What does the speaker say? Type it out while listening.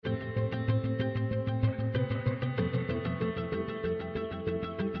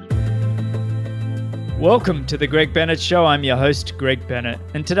Welcome to the Greg Bennett Show. I'm your host, Greg Bennett,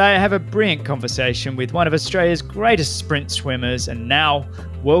 and today I have a brilliant conversation with one of Australia's greatest sprint swimmers and now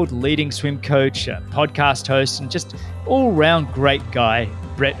world-leading swim coach, a podcast host, and just all-round great guy,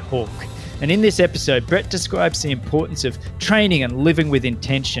 Brett Hawke. And in this episode, Brett describes the importance of training and living with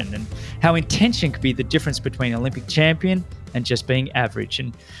intention and how intention could be the difference between an Olympic champion and just being average.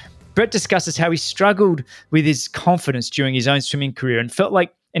 And Brett discusses how he struggled with his confidence during his own swimming career and felt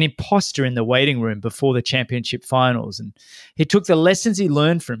like an imposter in the waiting room before the championship finals. And he took the lessons he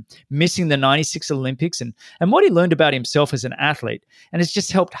learned from missing the 96 Olympics and what he learned about himself as an athlete, and has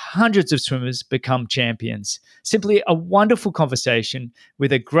just helped hundreds of swimmers become champions. Simply a wonderful conversation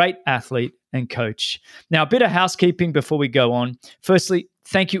with a great athlete and coach. Now, a bit of housekeeping before we go on. Firstly,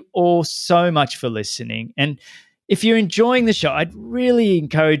 thank you all so much for listening. And if you're enjoying the show, I'd really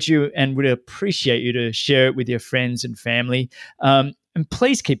encourage you and would appreciate you to share it with your friends and family. And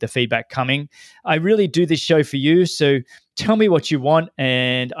please keep the feedback coming. I really do this show for you, so tell me what you want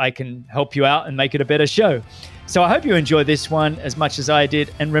and I can help you out and make it a better show. So I hope you enjoy this one as much as I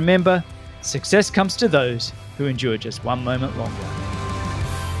did. And remember, success comes to those who endure just one moment longer.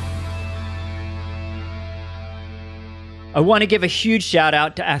 I want to give a huge shout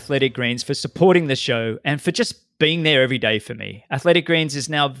out to Athletic Greens for supporting the show and for just being there every day for me. Athletic Greens is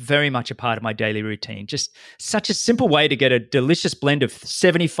now very much a part of my daily routine. Just such a simple way to get a delicious blend of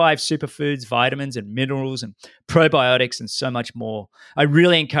 75 superfoods, vitamins and minerals and probiotics and so much more. I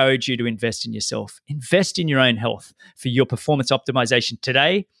really encourage you to invest in yourself. Invest in your own health for your performance optimization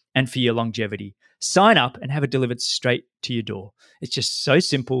today and for your longevity. Sign up and have it delivered straight to your door. It's just so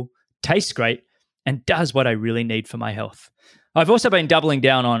simple, tastes great, and does what I really need for my health. I've also been doubling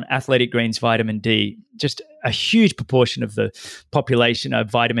down on Athletic Greens vitamin D. Just a huge proportion of the population are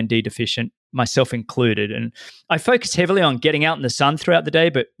vitamin D deficient, myself included. And I focus heavily on getting out in the sun throughout the day,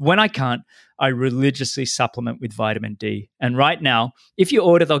 but when I can't, I religiously supplement with vitamin D. And right now, if you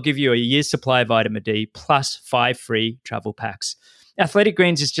order, they'll give you a year's supply of vitamin D plus 5 free travel packs. Athletic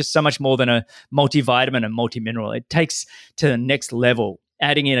Greens is just so much more than a multivitamin and multimineral. It takes to the next level,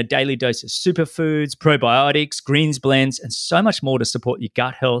 adding in a daily dose of superfoods, probiotics, greens blends, and so much more to support your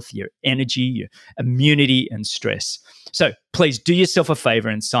gut health, your energy, your immunity, and stress. So please do yourself a favor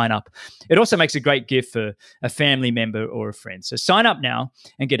and sign up. It also makes a great gift for a family member or a friend. So sign up now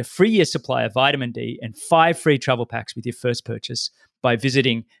and get a free year supply of vitamin D and 5 free travel packs with your first purchase by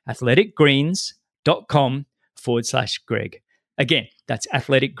visiting athleticgreens.com/Greg. Again, that's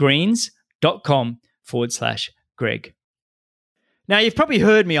athleticgreens.com/Greg. Now, you've probably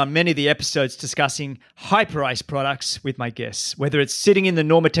heard me on many of the episodes discussing hyper-ice products with my guests, whether it's sitting in the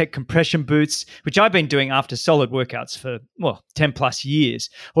Normatec compression boots, which I've been doing after solid workouts for, 10 plus years,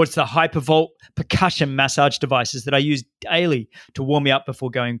 or it's the Hypervolt percussion massage devices that I use daily to warm me up before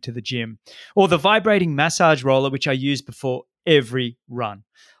going to the gym, or the vibrating massage roller, which I use before every run.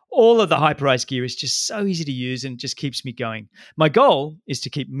 All of the Hyper-Ice gear is just so easy to use and just keeps me going. My goal is to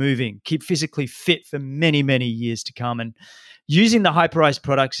keep moving, keep physically fit for many, many years to come. And using the Hyper-Ice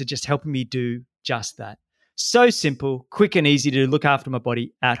products are just helping me do just that. So simple, quick and easy to look after my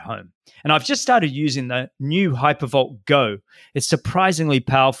body at home. And I've just started using the new Hypervolt Go. It's surprisingly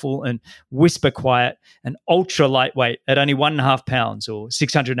powerful and whisper quiet and ultra lightweight at only 1.5 pounds or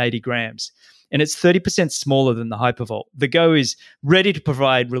 680 grams. And it's 30% smaller than the Hypervolt. The Go is ready to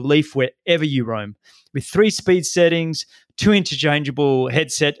provide relief wherever you roam. With 3 speed settings, 2 interchangeable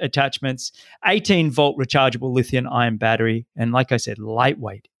headset attachments, 18-volt rechargeable lithium-ion battery, and like I said,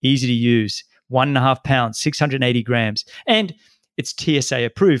 lightweight, easy to use, 1.5 pounds, 680 grams, and it's TSA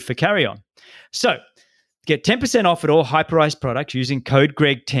approved for carry-on. So get 10% off at all Hyper-Ice products using code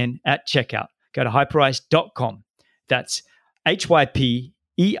GREG10 at checkout. Go to hyperice.com. That's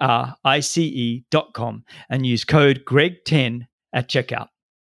HYPERICE.com and use code GREG10 at checkout.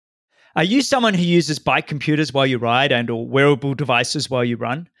 Are you someone who uses bike computers while you ride and or wearable devices while you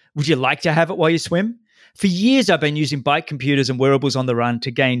run? Would you like to have it while you swim? For years, I've been using bike computers and wearables on the run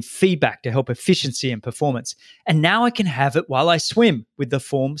to gain feedback to help efficiency and performance. And now I can have it while I swim with the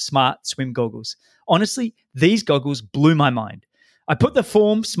Form Smart Swim goggles. Honestly, these goggles blew my mind. I put the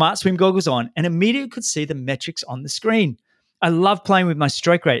Form Smart Swim goggles on and immediately could see the metrics on the screen. I love playing with my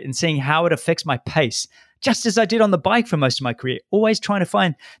stroke rate and seeing how it affects my pace, just as I did on the bike for most of my career, always trying to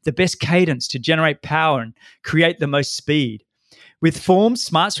find the best cadence to generate power and create the most speed. With Form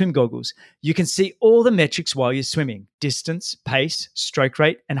Smart Swim goggles, you can see all the metrics while you're swimming: distance, pace, stroke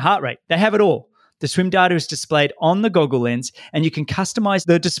rate, and heart rate. They have it all. The swim data is displayed on the goggle lens, and you can customize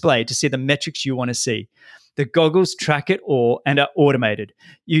the display to see the metrics you want to see. The goggles track it all and are automated.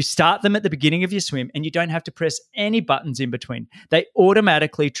 You start them at the beginning of your swim, and you don't have to press any buttons in between. They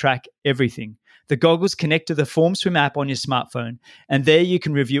automatically track everything. The goggles connect to the FormSwim app on your smartphone, and there you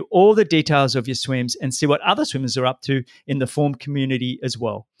can review all the details of your swims and see what other swimmers are up to in the Form community as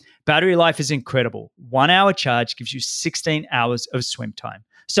well. Battery life is incredible. 1 hour charge gives you 16 hours of swim time.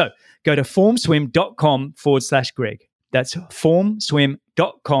 So go to formswim.com/Greg. That's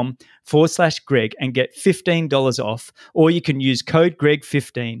formswim.com/Greg and get $15 off, or you can use code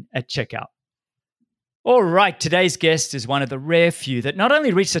Greg15 at checkout. All right, today's guest is one of the rare few that not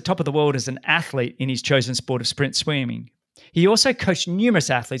only reached the top of the world as an athlete in his chosen sport of sprint swimming, he also coached numerous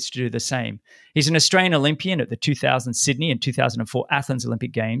athletes to do the same. He's an Australian Olympian at the 2000 Sydney and 2004 Athens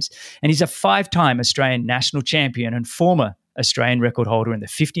Olympic Games, and he's a 5-time Australian national champion and former Australian record holder in the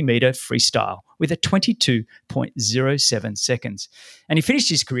 50-metre freestyle with a 22.07 seconds. And he finished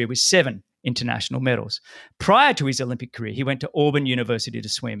his career with 7 international medals. Prior to his Olympic career, he went to Auburn University to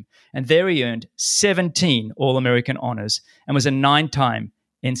swim, and there he earned 17 All-American honours and was a 9-time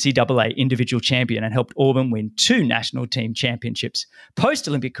NCAA individual champion and helped Auburn win 2 national team championships.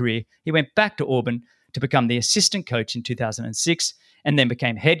 Post-Olympic career, he went back to Auburn to become the assistant coach in 2006 and then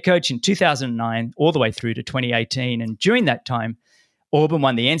became head coach in 2009 all the way through to 2018. And during that time, Auburn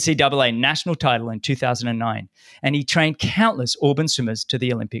won the NCAA national title in 2009, and he trained countless Auburn swimmers to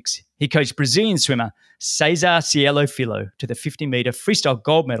the Olympics. He coached Brazilian swimmer Cesar Cielo Filho to the 50-metre freestyle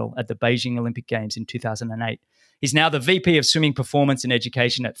gold medal at the Beijing Olympic Games in 2008. He's now the VP of Swimming Performance and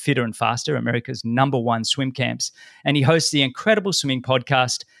Education at Fitter and Faster, America's #1 swim camps, and he hosts the incredible swimming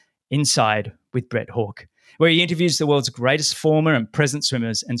podcast Inside with Brett Hawke, where he interviews the world's greatest former and present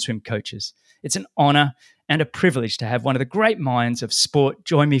swimmers and swim coaches. It's an honor and a privilege to have one of the great minds of sport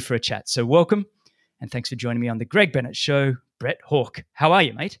join me for a chat. So welcome, and thanks for joining me on the Greg Bennett Show, Brett Hawke. How are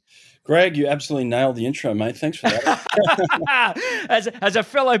you, mate? Greg, you absolutely nailed the intro, mate. Thanks for that. as a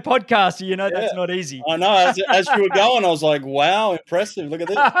fellow podcaster, you know that's not easy. I know. As you were going, I was like, wow, impressive. Look at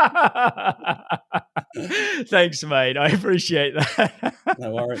this. Thanks, mate. I appreciate that.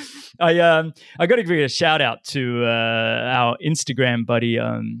 No worries. I got to give you a shout out to our Instagram buddy.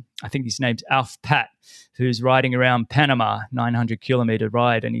 I think his name's Alf Pat, who's riding around Panama, 900-kilometer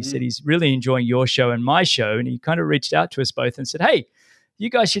ride. And he said he's really enjoying your show and my show. And he kind of reached out to us both and said, hey, you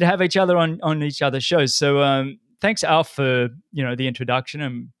guys should have each other on each other's shows. So thanks, Alf, for the introduction.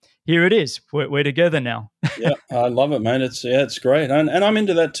 And here it is. We're together now. Yeah, I love it, man. It's great, and I'm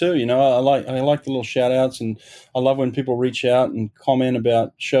into that too. I like the little shout outs, and I love when people reach out and comment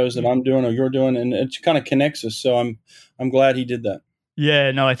about shows that I'm doing or you're doing, and it kind of connects us. So I'm glad he did that. Yeah,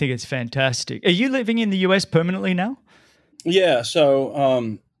 no, I think it's fantastic. Are you living in the US permanently now? Yeah,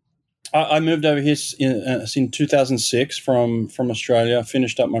 so I moved over here in 2006 from Australia. I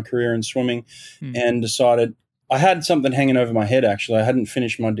finished up my career in swimming and decided I had something hanging over my head, actually. I hadn't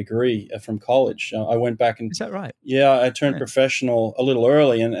finished my degree from college. I went back and... Is that right? Yeah, I turned professional a little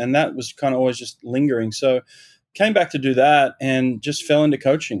early, and that was kind of always just lingering. So came back to do that and just fell into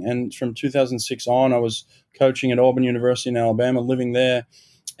coaching. And from 2006 on, I was coaching at Auburn University in Alabama, living there.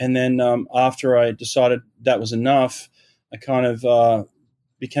 And then after I decided that was enough, I kind of...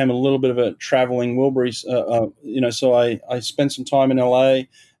 became a little bit of a traveling Wilburys, so I spent some time in LA,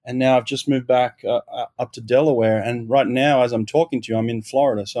 and now I've just moved back up to Delaware. And right now, as I'm talking to you, I'm in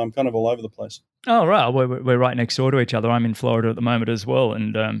Florida, so I'm kind of all over the place. Oh, right. We're right next door to each other. I'm in Florida at the moment as well.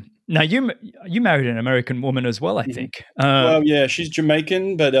 And now you married an American woman as well, I think. Well, yeah, she's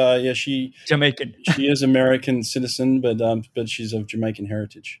Jamaican, but Jamaican. She is American citizen, but she's of Jamaican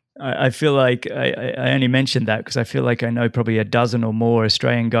heritage. I feel like I only mentioned that because I feel like I know probably a dozen or more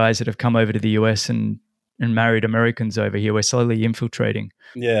Australian guys that have come over to the US and married Americans over here. We're slowly infiltrating.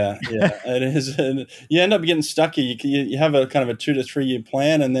 Yeah, it is. And you end up getting stuck here. You have a kind of a 2 to 3 year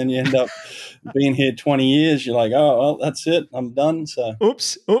plan, and then you end up being here 20 years. You're like, oh, well, that's it. I'm done. So,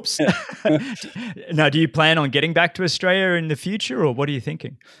 oops. Now, do you plan on getting back to Australia in the future, or what are you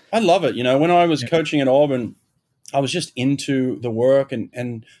thinking? I love it. When I was coaching at Auburn, I was just into the work,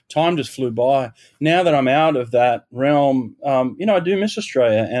 and time just flew by. Now that I'm out of that realm, I do miss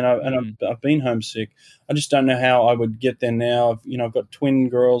Australia, and I've been homesick. I just don't know how I would get there now. I've got twin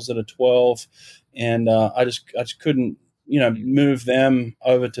girls that are 12, and I just couldn't, move them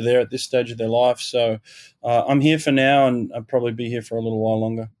over to there at this stage of their life. So I'm here for now, and I'll probably be here for a little while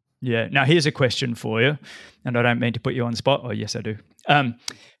longer. Yeah. Now, here's a question for you, and I don't mean to put you on the spot. Oh, yes, I do.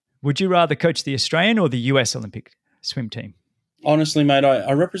 Would you rather coach the Australian or the US Olympic swim team? Honestly, mate,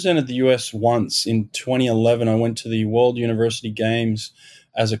 I represented the US once in 2011. I went to the World University Games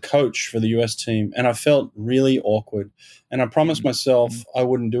as a coach for the US team, and I felt really awkward. And I promised myself I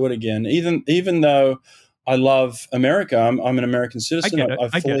wouldn't do it again, even though I love America. I'm an American citizen. I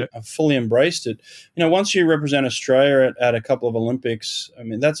get it. I've fully embraced it. Once you represent Australia at a couple of Olympics, I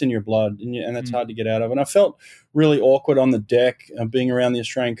mean, that's in your blood, and that's hard to get out of. And I felt really awkward on the deck, being around the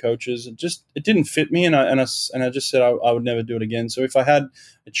Australian coaches. It didn't fit me, and I just said I would never do it again. So if I had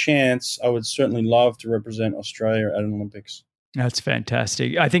a chance, I would certainly love to represent Australia at an Olympics. That's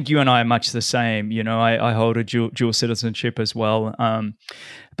fantastic. I think you and I are much the same. I hold a dual citizenship as well.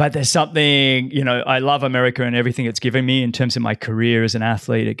 But there's something, I love America and everything it's given me in terms of my career as an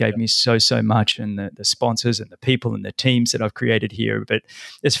athlete. It gave me so much, and the sponsors and the people and the teams that I've created here. But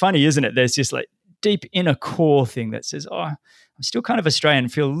it's funny, isn't it? There's this like deep inner core thing that says, I'm still kind of Australian,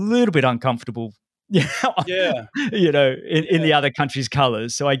 feel a little bit uncomfortable in the other country's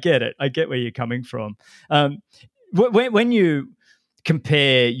colours. So I get it. I get where you're coming from. When you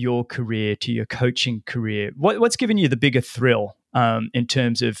compare your career to your coaching career, what's given you the bigger thrill in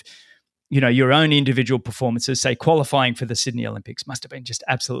terms of, your own individual performances? Say qualifying for the Sydney Olympics must have been just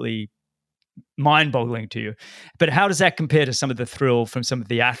absolutely mind-boggling to you. But how does that compare to some of the thrill from some of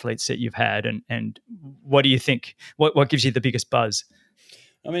the athletes that you've had? And what do you think? What gives you the biggest buzz?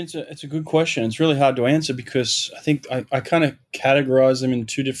 I mean, it's a good question. It's really hard to answer because I think I kind of categorize them in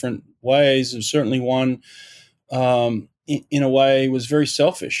two different ways. There's certainly one, in a way, was very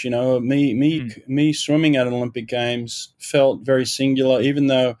selfish. Me swimming at an Olympic Games felt very singular, even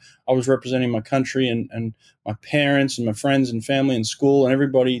though I was representing my country and my parents and my friends and family and school and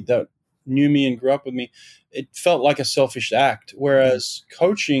everybody that knew me and grew up with me. It felt like a selfish act, whereas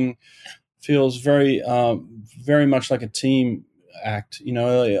coaching feels very, very much like a team act.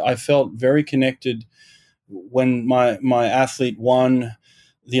 I felt very connected when my athlete won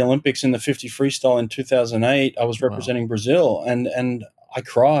the Olympics in the 50 freestyle in 2008. I was representing Brazil, and I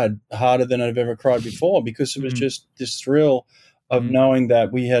cried harder than I've ever cried before because it was just this thrill of knowing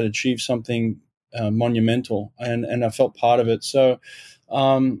that we had achieved something monumental, and I felt part of it. So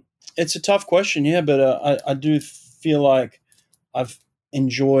it's a tough question, but I do feel like I've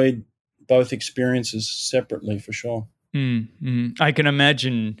enjoyed both experiences separately for sure. I can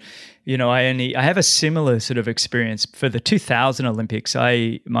imagine, I have a similar sort of experience for the 2000 Olympics.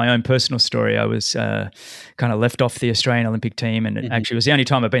 My own personal story, I was kind of left off the Australian Olympic team, and actually it was the only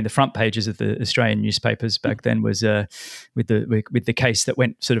time I've been the front pages of the Australian newspapers back then was with the case that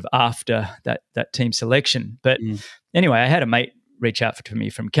went sort of after that team selection. But anyway, I had a mate reach out to me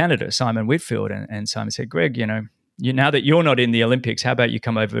from Canada, Simon Whitfield, and Simon said, Greg, now that you're not in the Olympics, how about you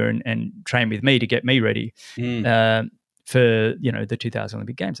come over and train with me to get me ready for the 2000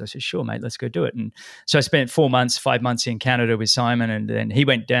 Olympic Games? I said, sure, mate, let's go do it. And so I spent 5 months in Canada with Simon, and then he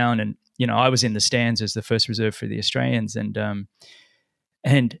went down, and I was in the stands as the first reserve for the Australians, and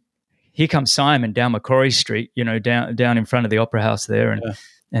here comes Simon down Macquarie Street, down in front of the Opera House there,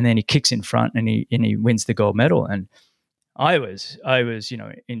 and then he kicks in front and he wins the gold medal. And I was,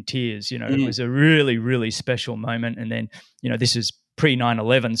 in tears. It was a really, really special moment. And then, this is pre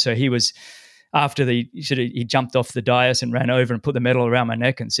 9/11, so he was. After he jumped off the dais and ran over and put the medal around my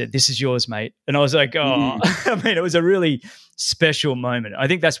neck and said, "This is yours, mate." And I was like, "Oh!" I mean, it was a really special moment. I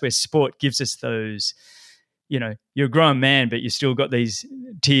think that's where sport gives us those. You're a grown man, but you still got these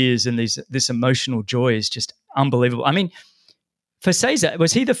tears and this emotional joy is just unbelievable. I mean, for Cesar,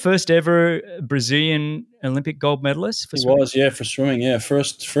 was he the first ever Brazilian Olympic gold medalist? He was, for swimming,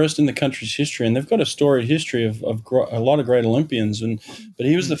 first in the country's history, and they've got a storied history of a lot of great Olympians, but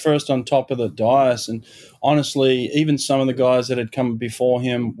he was the first on top of the dais. And honestly, even some of the guys that had come before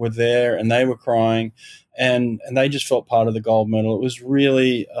him were there, and they were crying, and they just felt part of the gold medal. It was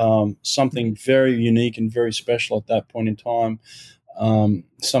really something very unique and very special at that point in time.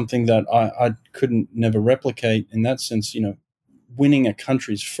 Something that I couldn't never replicate in that sense. Winning a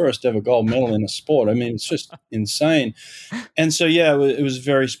country's first ever gold medal in a sport. I mean, it's just insane. And so, it was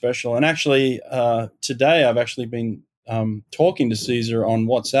very special. And actually, today I've actually been talking to Cesar on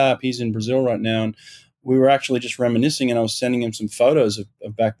WhatsApp. He's in Brazil right now. And we were actually just reminiscing, and I was sending him some photos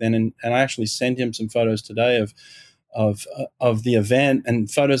of back then. And I actually sent him some photos today of the event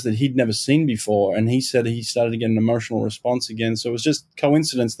and photos that he'd never seen before. And he said he started to get an emotional response again. So it was just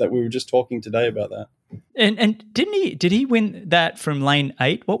coincidence that we were just talking today about that. And did he win that from lane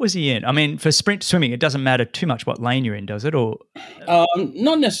 8? What was he in? I mean, for sprint swimming, it doesn't matter too much what lane you're in, does it? Or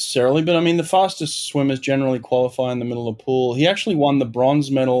not necessarily, but I mean, the fastest swimmers generally qualify in the middle of the pool. He actually won the bronze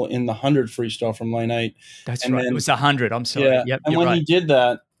medal in the 100 freestyle from lane 8. That's right. It was the 100. I'm sorry. Yeah. Yep, and when he did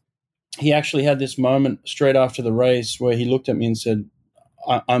that, he actually had this moment straight after the race where he looked at me and said,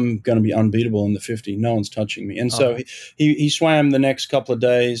 I'm going to be unbeatable in the 50. No one's touching me. And so Oh, he swam the next couple of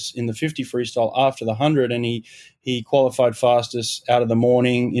days in the 50 freestyle after the 100, and he qualified fastest out of the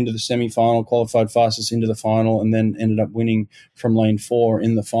morning into the semi-final, qualified fastest into the final, and then ended up winning from lane 4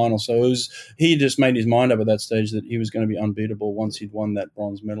 in the final. So he just made his mind up at that stage that he was going to be unbeatable once he'd won that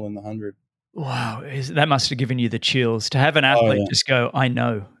bronze medal in the 100. wow. That must have given you the chills to have an Oh, athlete yeah. just go, I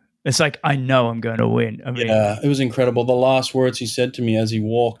know. It's like, I know I'm going to win. I mean, Yeah, it was incredible. The last words he said to me as he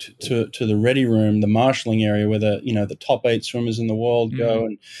walked to the ready room, the marshalling area where the top 8 swimmers in the world go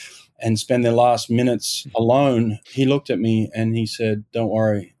and spend their last minutes alone, he looked at me and he said, "Don't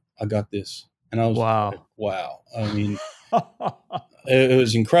worry, I got this." And I was like, wow. wow. I mean, it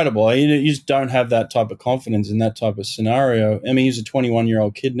was incredible. You just don't have that type of confidence in that type of scenario. I mean, he's a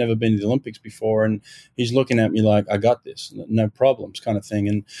 21-year-old kid, never been to the Olympics before, and he's looking at me like, I got this, no problems kind of thing.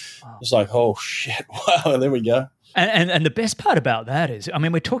 And it's like, oh, shit, wow, there we go. And the best part about that is, I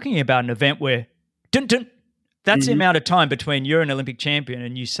mean, we're talking about an event where dun, dun, that's the amount of time between you're an Olympic champion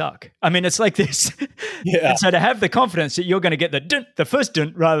and you suck. I mean, it's like this. Yeah. And so to have the confidence that you're going to get the first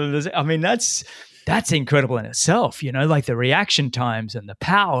dun rather than, I mean, that's incredible in itself, like the reaction times and the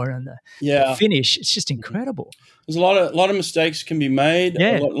power and the finish. It's just incredible. There's a lot of mistakes can be made.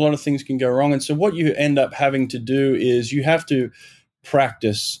 Yeah. A lot of things can go wrong. And so what you end up having to do is you have to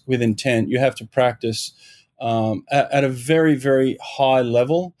practice with intent. You have to practice at a very, very high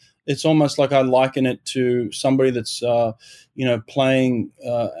level. It's almost like I liken it to somebody that's, playing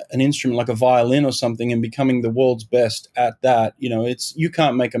an instrument like a violin or something and becoming the world's best at that. You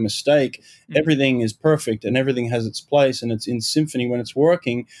can't make a mistake. Everything is perfect and everything has its place, and it's in symphony when it's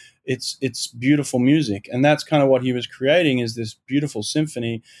working. It's beautiful music, and that's kind of what he was creating, is this beautiful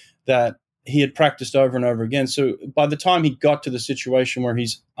symphony that he had practiced over and over again. So by the time he got to the situation where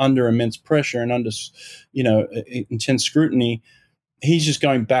he's under immense pressure and under, intense scrutiny, he's just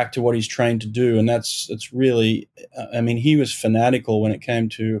going back to what he's trained to do. And that's really, I mean, he was fanatical when it came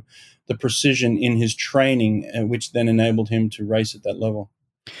to the precision in his training, which then enabled him to race at that level.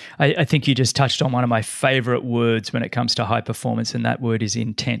 I think you just touched on one of my favorite words when it comes to high performance, and that word is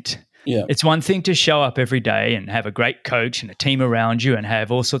intent. Yeah. It's one thing to show up every day and have a great coach and a team around you and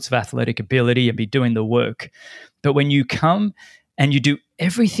have all sorts of athletic ability and be doing the work. But when you come and you do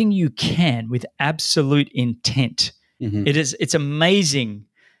everything you can with absolute intent, it's amazing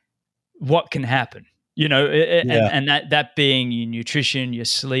what can happen, and that being your nutrition, your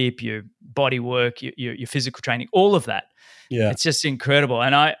sleep, your body work, your physical training, all of that. Yeah. It's just incredible.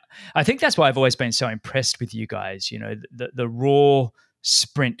 And I think that's why I've always been so impressed with you guys, the raw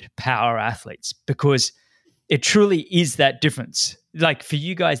sprint power athletes, because it truly is that difference. Like for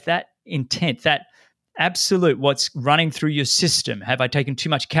you guys, that intent, that absolute what's running through your system. Have I taken too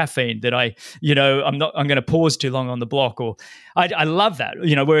much caffeine that I'm going to pause too long on the block? Or I love that,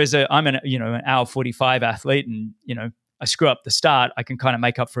 whereas I'm an hour 45 athlete and, I screw up the start, I can kind of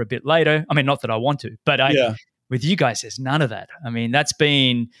make up for a bit later. I mean, not that I want to, but with you guys, there's none of that. I mean, that's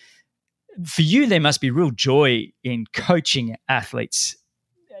been, for you, there must be real joy in coaching athletes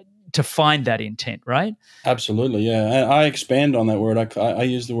to find that intent, right? Absolutely, yeah. I expand on that word. I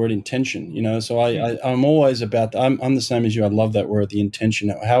use the word intention, so I'm always about that. I'm the same as you. I love that word, the intention.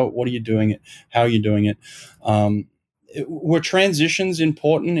 What are you doing it? How are you doing it? Were transitions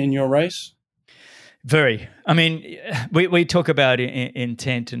important in your race? Very. I mean, we talk about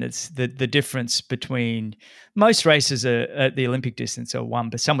intent, and it's the difference between most races at the Olympic distance are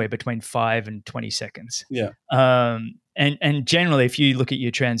but somewhere between 5 and 20 seconds. Yeah. And generally, if you look at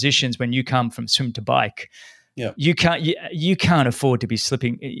your transitions when you come from swim to bike, you can't afford to be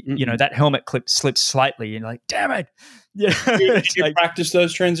slipping. That helmet clip slips slightly. You're like, damn it. Did you practice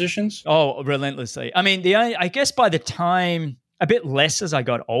those transitions? Oh, relentlessly. I mean, I guess by the time, a bit less as I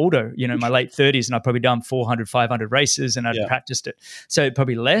got older, in my late 30s, and I've probably done 400, 500 races and I'd practiced it. So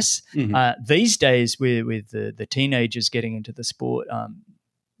probably less. These days with the teenagers getting into the sport,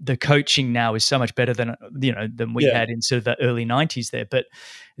 the coaching now is so much better than we had in sort of the early 90s there. But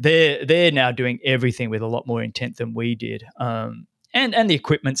they're now doing everything with a lot more intent than we did. And the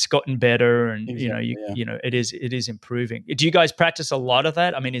equipment's gotten better, and it is improving. Do you guys practice a lot of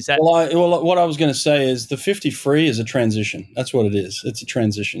that? I mean, is that? Well, what I was going to say is the 50 free is a transition. That's what it is. It's a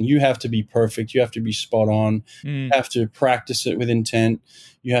transition. You have to be perfect. You have to be spot on. You have to practice it with intent.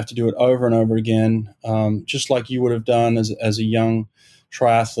 You have to do it over and over again, just like you would have done as a young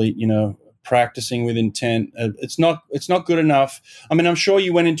triathlete. Practicing with intent. It's not good enough. I mean, I'm sure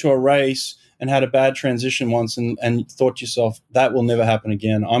you went into a race and had a bad transition once and thought to yourself, that will never happen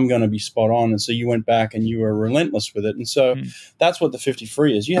again. I'm going to be spot on. And so you went back and you were relentless with it. And so that's what the 50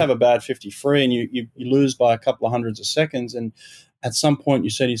 free is. You have a bad 50 free and you lose by a couple of hundreds of seconds. And at some point you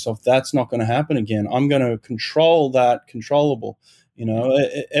say to yourself, that's not going to happen again. I'm going to control that controllable.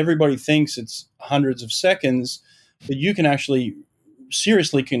 Everybody thinks it's hundreds of seconds, but you can actually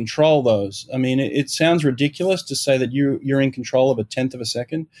seriously control those. I mean, it sounds ridiculous to say that you're in control of a tenth of a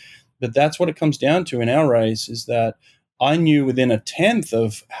second, but that's what it comes down to in our race, is that I knew within a tenth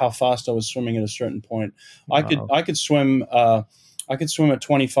of how fast I was swimming at a certain point. Wow. I could swim at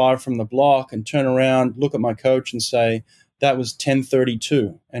 25 from the block and turn around, look at my coach and say, that was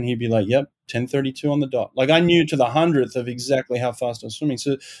 10:32. And he'd be like, yep, 10:32 on the dot. Like, I knew to the hundredth of exactly how fast I was swimming.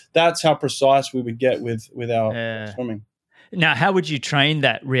 So that's how precise we would get with our swimming. Now, how would you train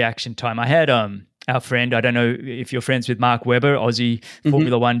that reaction time? I had our friend, I don't know if you're friends with Mark Webber, Aussie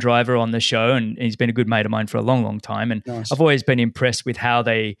Formula One driver, on the show, and he's been a good mate of mine for a long, long time. And nice. I've always been impressed with how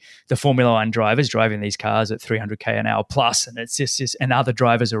the Formula One drivers driving these cars at 300k an hour plus, and it's just and other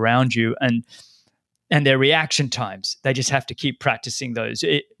drivers around you, and their reaction times. They just have to keep practicing those.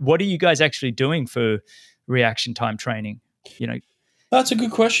 What are you guys actually doing for reaction time training? That's a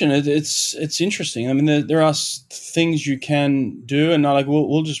good question. It's interesting. I mean, there are things you can do, and like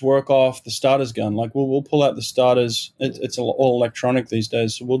we'll just work off the starter's gun. Like we'll pull out the starters. It's all electronic these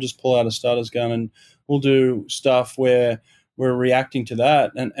days, so we'll just pull out a starter's gun and we'll do stuff where we're reacting to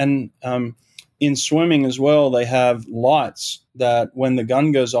that. And in swimming as well, they have lights that when the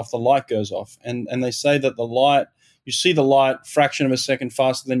gun goes off, the light goes off, and they say that the light. You see the light fraction of a second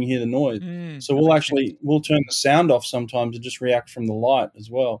faster than you hear the noise. So we'll turn the sound off sometimes to just react from the light as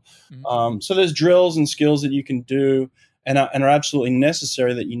well. So there's drills and skills that you can do and are absolutely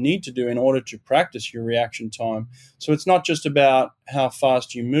necessary that you need to do in order to practice your reaction time. So it's not just about how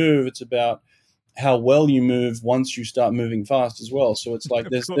fast you move, it's about how well you move once you start moving fast as well. So it's like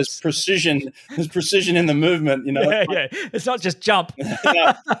there's precision in the movement, Yeah. It's not just jump.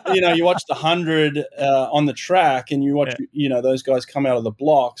 You watch the 100 on the track, and you watch those guys come out of the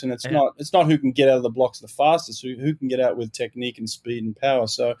blocks, and it's not who can get out of the blocks the fastest, who can get out with technique and speed and power.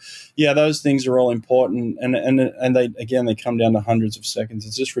 So those things are all important, and they come down to hundreds of seconds.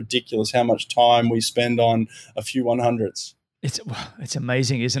 It's just ridiculous how much time we spend on a few 100s. It's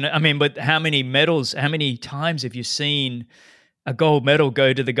amazing, isn't it? I mean, but how many times have you seen a gold medal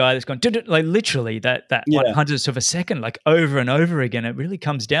go to the guy that's gone, like literally that 100th of a second, like over and over again? It really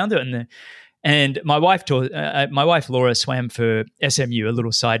comes down to it. And my wife Laura swam for SMU, a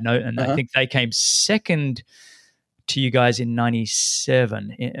little side note, and I think they came second to you guys in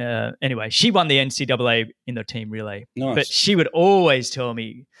 97. Anyway, she won the NCAA in the team relay. Nice. But she would always tell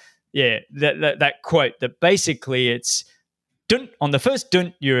me, that quote, that basically it's, on the first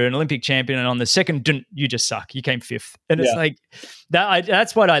dunt, you're an Olympic champion, and on the second dunt, you just suck. You came fifth. And it's like that.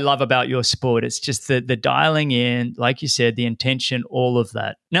 That's what I love about your sport. It's just the dialing in, like you said, the intention, all of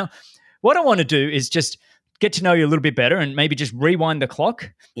that. Now, what I want to do is just get to know you a little bit better and maybe just rewind the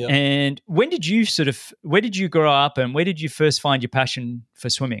clock. Yeah. And where did you grow up, and where did you first find your passion for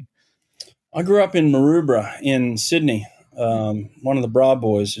swimming? I grew up in Maroubra in Sydney. One of the Bra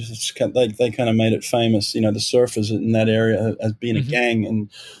Boys, they kind of made it famous, the surfers in that area as being a gang.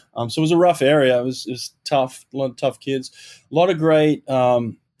 And so it was a rough area. It was tough, a lot of tough kids, a lot of great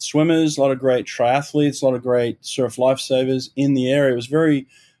swimmers, a lot of great triathletes, a lot of great surf lifesavers in the area.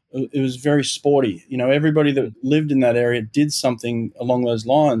 It was very sporty. Everybody that lived in that area did something along those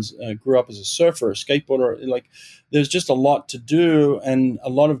lines, grew up as a surfer, a skateboarder. Like, there's just a lot to do and a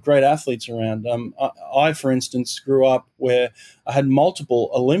lot of great athletes around. I, for instance, grew up where I had multiple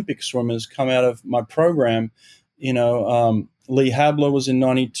Olympic swimmers come out of my program. Lee Habler was in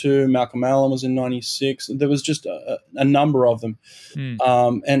 92, Malcolm Allen was in 96. There was just a number of them.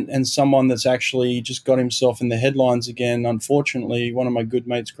 And someone that's actually just got himself in the headlines again. Unfortunately, one of my good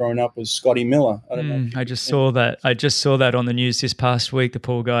mates growing up was Scotty Miller. I don't know. I just saw that. I just saw that on the news this past week. The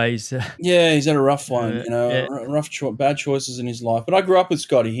poor guy. He's he's had a rough one, bad choices in his life. But I grew up with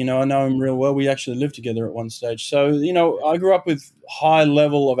Scotty. I know him real well. We actually lived together at one stage. So, I grew up with high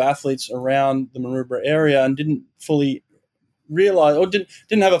level of athletes around the Maroubra area and didn't fully realize or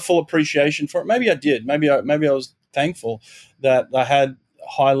didn't have a full appreciation for it. Maybe I did. Maybe I was thankful that I had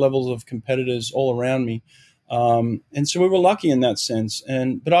high levels of competitors all around me, and so we were lucky in that sense.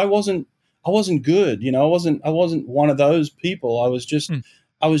 But I wasn't good. I wasn't one of those people. I was just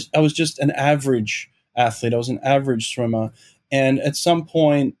I was just an average athlete. I was an average swimmer. And at some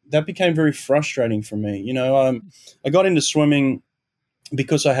point, that became very frustrating for me. I got into swimming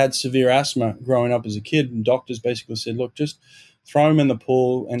because I had severe asthma growing up as a kid, and doctors basically said, look, just throw him in the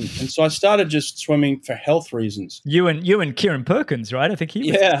pool. And so I started just swimming for health reasons. You and Kieran Perkins, right? I think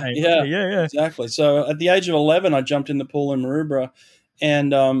he was. Yeah, exactly. So at the age of 11, I jumped in the pool in Maroubra,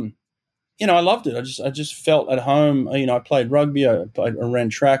 and I loved it. I just felt at home. I played rugby, I ran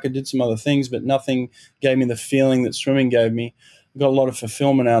track, I did some other things, but nothing gave me the feeling that swimming gave me. I got a lot of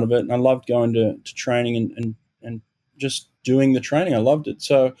fulfillment out of it, and I loved going to training and just doing the training. I loved it.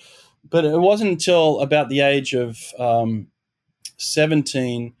 So, but it wasn't until about the age of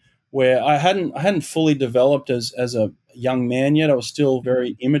 17 where I hadn't fully developed as a young man yet. I was still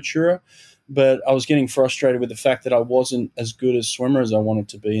very immature, but I was getting frustrated with the fact that I wasn't as good a swimmer as I wanted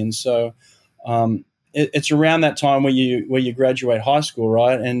to be. And so it's around that time where you graduate high school,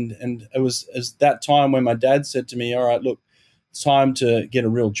 right? And it was that time when my dad said to me, "All right, look, it's time to get a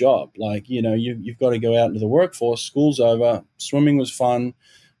real job. Like, you've got to go out into the workforce. School's over. Swimming was fun,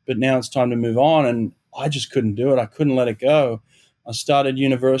 but now it's time to move on." And I just couldn't do it. I couldn't let it go. I started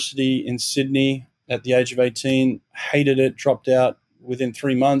university in Sydney at the age of 18, hated it, dropped out within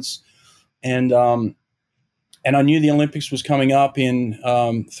 3 months. And I knew the Olympics was coming up in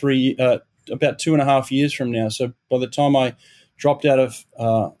about 2.5 years from now. So by the time I dropped out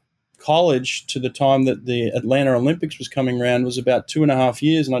of college to the time that the Atlanta Olympics was coming around was about 2.5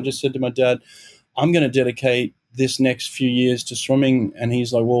 years. And I just said to my dad, I'm going to dedicate this next few years to swimming. And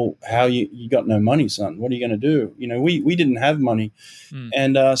he's like, well, how you got no money, son? What are you going to do? We didn't have money.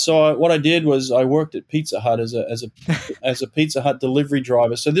 And so what I did was I worked at Pizza Hut as a Pizza Hut delivery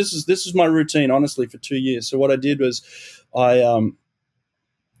driver. So this is my routine, honestly, for 2 years. So what I did was I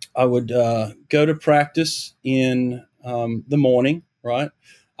would go to practice in the morning, right?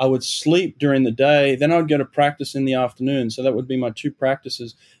 I would sleep during the day. Then I would go to practice in the afternoon. So that would be my 2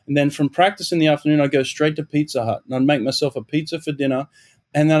 practices. And then from practice in the afternoon, I'd go straight to Pizza Hut and I'd make myself a pizza for dinner.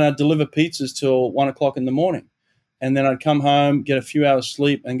 And then I'd deliver pizzas till 1 o'clock in the morning. And then I'd come home, get a few hours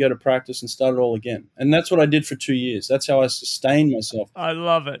sleep, and go to practice and start it all again. And that's what I did for 2 years. That's how I sustained myself. I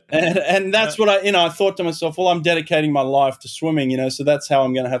love it. And that's what I thought to myself, well, I'm dedicating my life to swimming, so that's how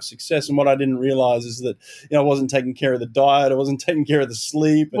I'm going to have success. And what I didn't realize is that, I wasn't taking care of the diet. I wasn't taking care of the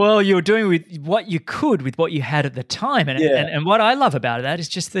sleep. Well, you were doing with what you could with what you had at the time. And what I love about that is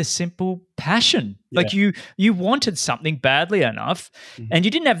just the simple passion. Yeah. Like you wanted something badly enough, and you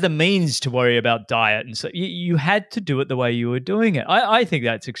didn't have the means to worry about diet, and so you had to do it the way you were doing it. I think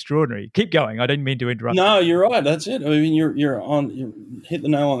that's extraordinary. Keep going. I didn't mean to interrupt. No, you're right. That's it. I mean, you hit the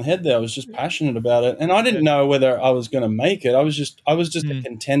nail on the head there. I was just passionate about it, and I didn't know whether I was going to make it. I was just a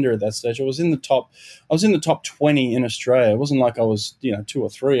contender at that stage. I was in the top 20 in Australia. It wasn't like I was 2 or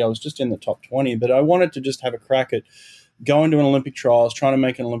 3. I was just in the top 20. But I wanted to just have a crack at going to an Olympic trials, trying to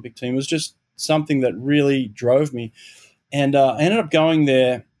make an Olympic team. It was just something that really drove me. And I ended up going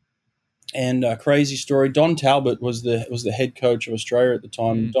there, and crazy story, Don Talbot was the head coach of Australia at the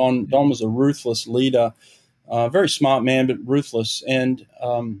time. Don was a ruthless leader, very smart man, but ruthless. And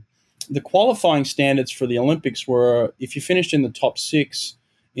the qualifying standards for the Olympics were, if you finished in the top 6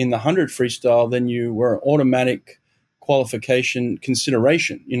 in the 100 freestyle, then you were automatic qualification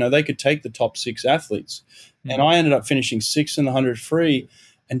consideration. They could take the top 6 athletes. And I ended up finishing 6th in the 100 free.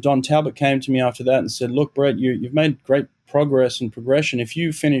 And Don Talbot came to me after that and said, look, Brett, you've made great progress and progression. If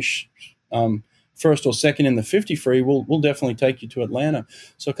you finish first or second in the 50 free, we'll definitely take you to Atlanta.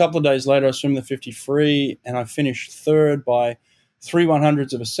 So a couple of days later, I swim the 50 free, and I finished 3rd by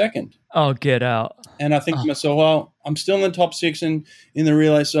 3/100ths of a second. Oh, get out. And I think to myself, well, I'm still in the top 6 in the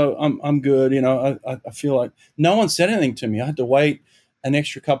relay, so I'm good. I feel like no one said anything to me. I had to wait an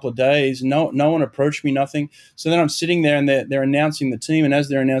extra couple of days. No one approached me, nothing. So then I'm sitting there, and they're announcing the team, and as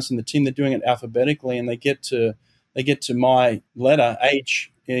they're announcing the team, they're doing it alphabetically, and they get to my letter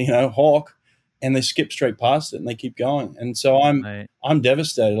H, Hawke, and they skip straight past it and they keep going. And so I'm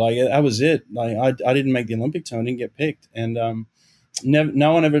devastated. Like, that was it. Like, I didn't make the Olympic team. I didn't get picked, and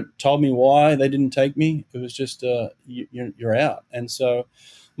no one ever told me why they didn't take me. It was just you're out. And so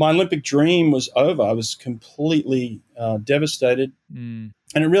my Olympic dream was over. I was completely devastated.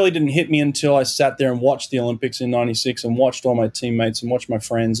 And it really didn't hit me until I sat there and watched the Olympics in '96 and watched all my teammates and watched my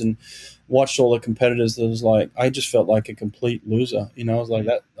friends and watched all the competitors. That was like, I just felt like a complete loser. I was like,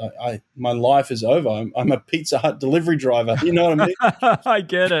 that. My life is over. I'm a Pizza Hut delivery driver. You know what I mean? I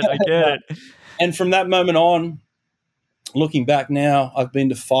get it. And from that moment on, looking back now, I've been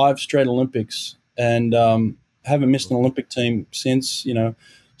to 5 straight Olympics and haven't missed an Olympic team since.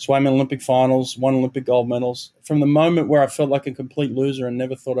 Swam in Olympic finals, won Olympic gold medals. From the moment where I felt like a complete loser and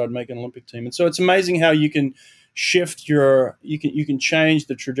never thought I'd make an Olympic team. And so it's amazing how you can shift you can change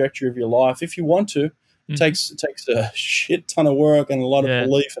the trajectory of your life if you want to. It takes a shit ton of work and a lot of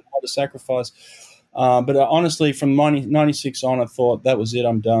belief and a lot of sacrifice. But honestly, from 96 on, I thought that was it.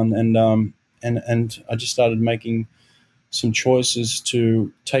 I'm done. And I just started making some choices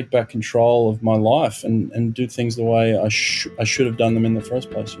to take back control of my life and do things the way I should have done them in the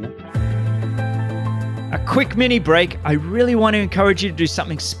first place. quick mini break. I really want to encourage you to do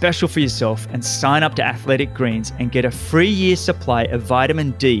something special for yourself and sign up to Athletic Greens and get a free year supply of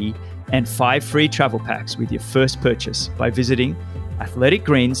vitamin D and 5 free travel packs with your first purchase by visiting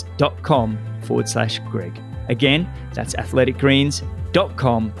athleticgreens.com/Greg. Again, that's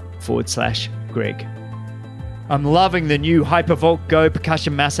athleticgreens.com/Greg. I'm loving the new HyperVolt Go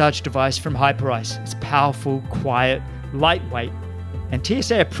percussion massage device from Hyperice. It's powerful, quiet, lightweight, and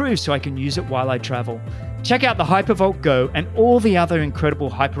TSA approved so I can use it while I travel. Check out the HyperVolt Go and all the other incredible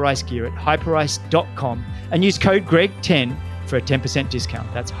Hyperice gear at hyperice.com and use code GREG10 for a 10%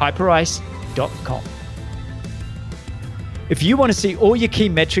 discount. That's hyperice.com. If you want to see all your key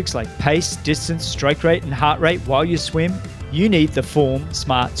metrics like pace, distance, stroke rate, and heart rate while you swim, you need the Form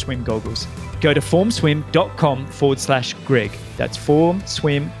Smart Swim goggles. Go to formswim.com/Greg. That's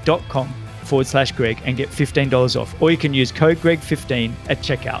formswim.com/Greg and get $15 off. Or you can use code GREG15 at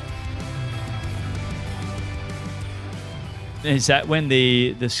checkout. Is that when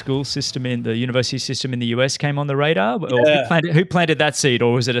the school system in the university system in the US came on the radar? Or who planted that seed?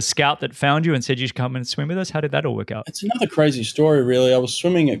 Or was it a scout that found you and said you should come and swim with us? How did that all work out? It's another crazy story, really. I was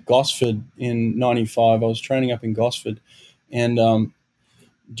swimming at Gosford in 95. I was training up in Gosford. And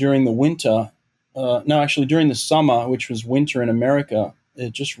during the winter, during the summer, which was winter in America,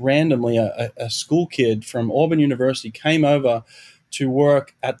 just randomly a school kid from Auburn University came over to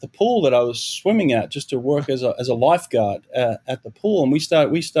work at the pool that I was swimming at, just to work as a lifeguard at the pool. And we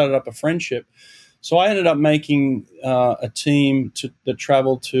started up a friendship. So I ended up making a team that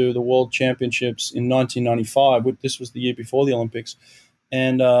traveled to the World Championships in 1995. This was the year before the Olympics,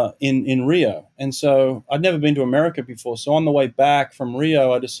 and in Rio. And so I'd never been to America before. So on the way back from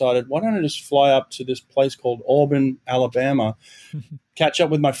Rio, I decided, why don't I just fly up to this place called Auburn, Alabama, catch up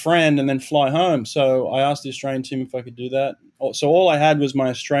with my friend, and then fly home. So I asked the Australian team if I could do that. So all I had was my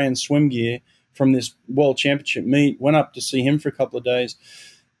Australian swim gear from this World Championship meet, went up to see him for a couple of days.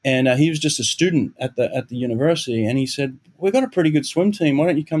 And he was just a student at the university. And he said, we've got a pretty good swim team. Why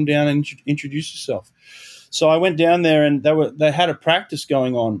don't you come down and introduce yourself? So I went down there, and they had a practice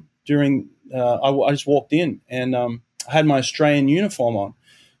going on during. I just walked in, and I had my Australian uniform on,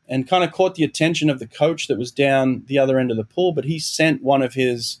 and kind of caught the attention of the coach that was down the other end of the pool. But he sent one of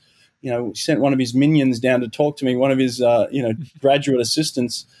his, minions down to talk to me, one of his, graduate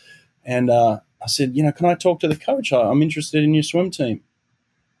assistants, and I said, can I talk to the coach? I'm interested in your swim team.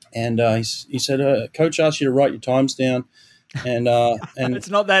 And he said, Coach asked you to write your times down. And it's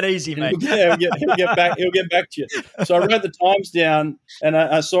not that easy, mate. Yeah, he'll get back to you. So I wrote the times down, and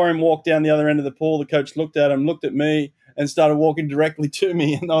I saw him walk down the other end of the pool. The coach looked at him, looked at me, and started walking directly to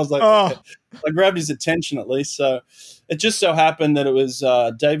me. And I was like, okay. I grabbed his attention at least. So it just so happened that it was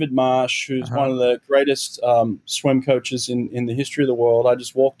David Marsh, who's one of the greatest swim coaches in the history of the world. I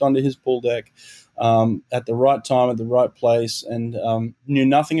just walked onto his pool deck at the right time, at the right place, and knew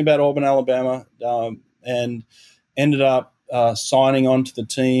nothing about Auburn, Alabama, and ended up signing on to the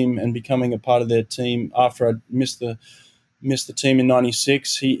team and becoming a part of their team after I missed the team in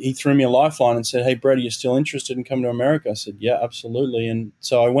 96. He threw me a lifeline and said, hey, Brett, are you still interested in coming to America? I said, yeah, absolutely. And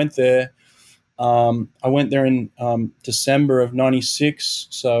so I went there. In December of 96.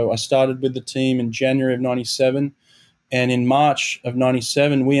 So I started with the team in January of 97. And in March of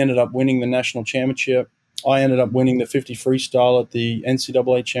 97, we ended up winning the national championship. I ended up winning the 50 freestyle at the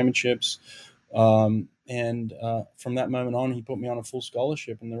NCAA championships. And from that moment on, he put me on a full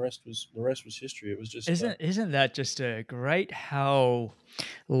scholarship, and the rest was history. It was just isn't that just great how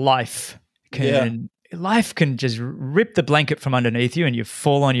life can just rip the blanket from underneath you, and you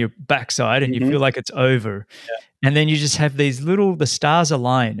fall on your backside, and you feel like it's over, and then you just have the stars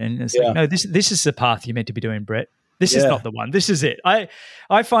align, and it's like, no, this is the path you're meant to be doing, Brett. This is not the one. This is it. I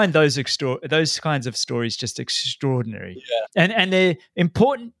find those kinds of stories just extraordinary, and they're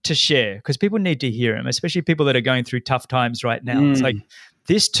important to share because people need to hear them, especially people that are going through tough times right now. It's like,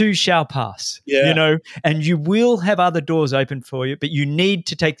 this too shall pass, and you will have other doors open for you, but you need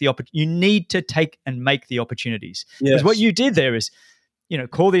to take you need to take and make the opportunities. Because what you did there is,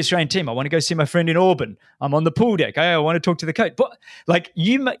 call the Australian team. I want to go see my friend in Auburn. I'm on the pool deck. I want to talk to the coach. But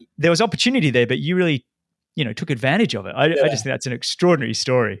there was opportunity there, but you really took advantage of it. I just think that's an extraordinary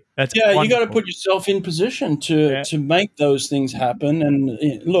story. That's wonderful. You got to put yourself in position to make those things happen. And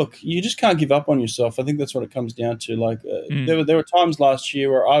look, you just can't give up on yourself. I think that's what it comes down to. Like there were times last year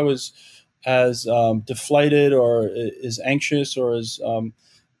where I was as deflated or as anxious or as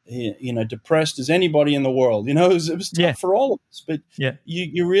depressed as anybody in the world. It was tough for all of us. But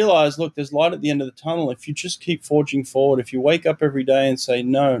you realize, look, there's light at the end of the tunnel if you just keep forging forward. If you wake up every day and say,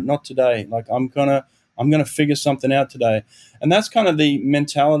 no, not today. Like I'm gonna I'm going to figure something out today. And that's kind of the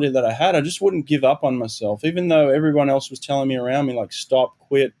mentality that I had. I just wouldn't give up on myself, even though everyone else was telling me around me, like, stop,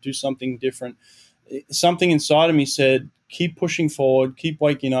 quit, do something different. Something inside of me said, keep pushing forward, keep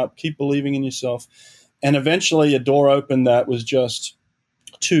waking up, keep believing in yourself. And eventually a door opened that was just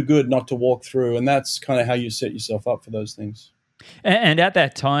too good not to walk through. And that's kind of how you set yourself up for those things. And at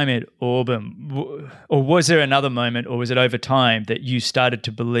that time at Auburn, or was there another moment, or was it over time that you started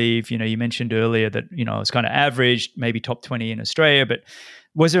to believe, you mentioned earlier that, I was kind of average, maybe top 20 in Australia, but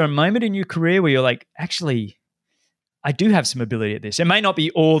was there a moment in your career where you're like, actually, I do have some ability at this? It may not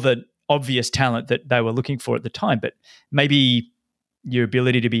be all the obvious talent that they were looking for at the time, but maybe your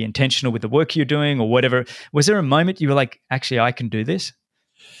ability to be intentional with the work you're doing or whatever. Was there a moment you were like, actually, I can do this?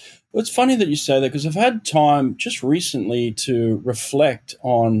 Well, it's funny that you say that, because I've had time just recently to reflect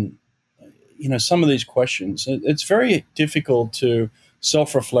on, some of these questions. It's very difficult to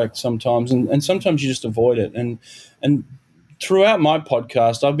self-reflect sometimes, and sometimes you just avoid it. And throughout my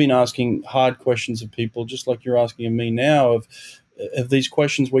podcast, I've been asking hard questions of people, just like you're asking of me now, of these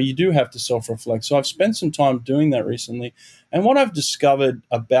questions where you do have to self-reflect. So I've spent some time doing that recently. And what I've discovered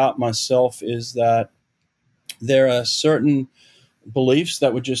about myself is that there are certain beliefs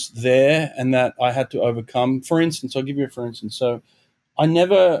that were just there and that I had to overcome. For instance, I'll give you a for instance. So I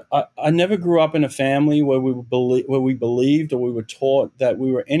never grew up in a family where we believed or we were taught that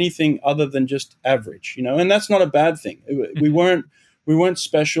we were anything other than just average, and that's not a bad thing. We weren't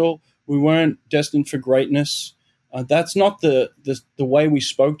special. We weren't destined for greatness. That's not the way we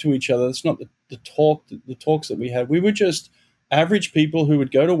spoke to each other. That's not the talks that we had. We were just average people who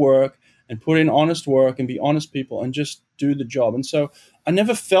would go to work and put in honest work and be honest people and just do the job. And so I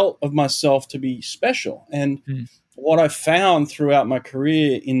never felt of myself to be special. And what I found throughout my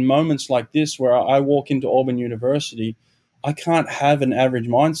career in moments like this, where I walk into Auburn University, I can't have an average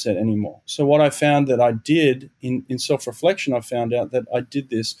mindset anymore. So what I found that I did in self-reflection, I found out that I did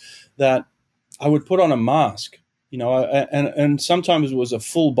this, that I would put on a mask, and sometimes it was a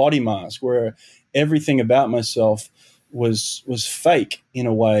full body mask where everything about myself was fake in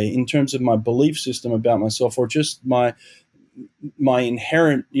a way, in terms of my belief system about myself, or just my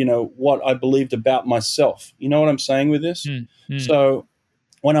inherent, what I believed about myself. You know what I'm saying with this? So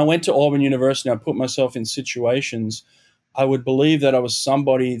when I went to Auburn University, I put myself in situations, I would believe that I was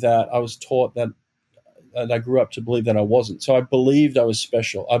somebody that I was taught that I grew up to believe that I wasn't. So I believed I was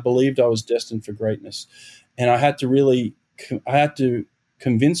special. I believed I was destined for greatness. And I had to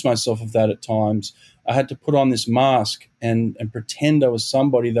convince myself of that at times. I had to put on this mask and pretend I was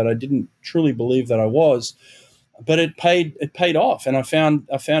somebody that I didn't truly believe that I was. But it paid off. And I found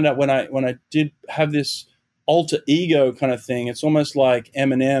out when I did have this alter ego kind of thing, it's almost like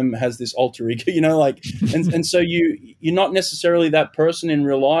Eminem has this alter ego, and so you're not necessarily that person in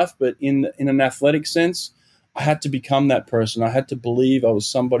real life, but in an athletic sense, I had to become that person. I had to believe I was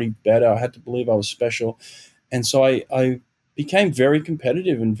somebody better. I had to believe I was special. And so I became very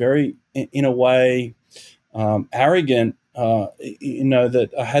competitive and very, in a way, arrogant, that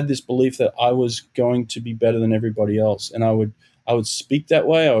I had this belief that I was going to be better than everybody else. And I would speak that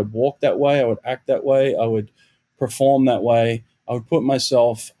way. I would walk that way. I would act that way. I would perform that way. I would put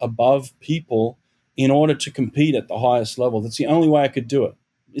myself above people in order to compete at the highest level. That's the only way I could do it.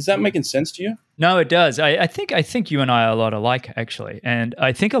 Is that making sense to you? No, it does. I think you and I are a lot alike, actually. And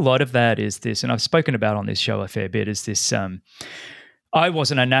I think a lot of that is this, and I've spoken about on this show a fair bit, is this I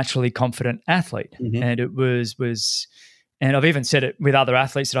wasn't a naturally confident athlete. And it was and I've even said it with other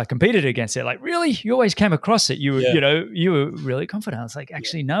athletes that I competed against. They're like, really? You always came across it. You were, you were really confident. I was like,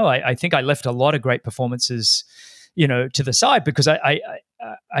 actually, no, I think I left a lot of great performances, to the side because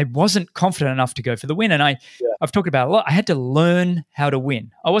I wasn't confident enough to go for the win. And I've talked about it a lot. I had to learn how to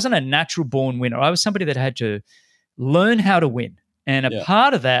win. I wasn't a natural born winner. I was somebody that had to learn how to win. And a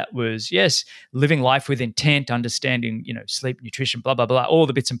part of that was, yes, living life with intent, understanding, sleep, nutrition, blah, blah, blah, all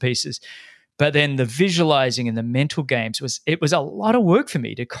the bits and pieces. But then the visualizing and the mental games was a lot of work for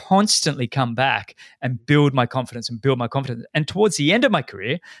me to constantly come back and build my confidence. And towards the end of my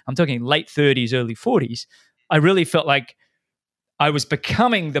career, I'm talking late 30s, early 40s, I really felt like I was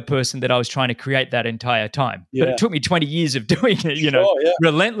becoming the person that I was trying to create that entire time. But it took me 20 years of doing it,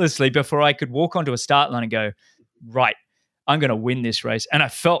 relentlessly before I could walk onto a start line and go, right, I'm going to win this race. And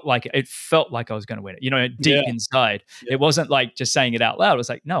it felt like I was going to win it, deep inside. It wasn't like just saying it out loud. It was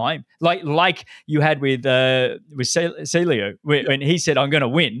like, no, I'm like you had with Celio, when he said, I'm going to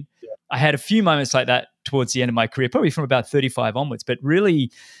win. I had a few moments like that towards the end of my career, probably from about 35 onwards. But really,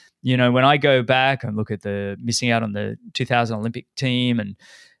 when I go back and look at the missing out on the 2000 Olympic team and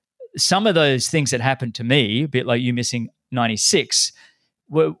some of those things that happened to me, a bit like you missing 96,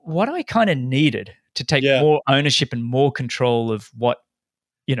 were what I kind of needed to take Yeah. more ownership and more control of what,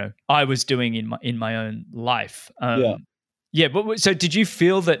 I was doing in my own life. Yeah. Yeah. But so did you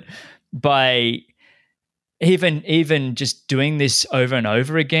feel that by even just doing this over and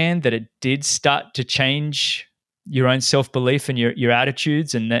over again, that it did start to change your own self-belief and your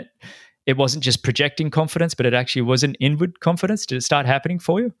attitudes, and that it wasn't just projecting confidence, but it actually was an inward confidence? Did it start happening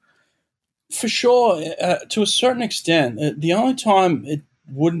for you? For sure, to a certain extent. The only time it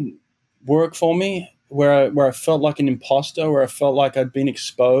wouldn't work for me, where I felt like an imposter, where I felt like I'd been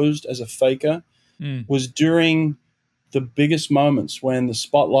exposed as a faker, Mm. was during the biggest moments when the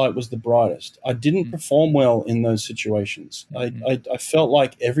spotlight was the brightest. I didn't perform well in those situations. I felt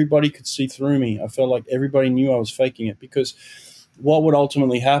like everybody could see through me. I felt like everybody knew I was faking it, because what would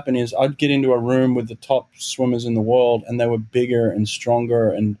ultimately happen is I'd get into a room with the top swimmers in the world, and they were bigger and stronger,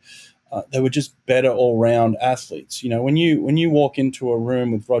 and they were just better all-round athletes. When you walk into a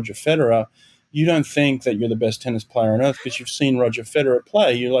room with Roger Federer, you don't think that you're the best tennis player on earth because you've seen Roger Federer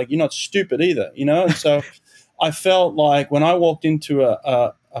play. You're like, you're not stupid either, And so I felt like when I walked into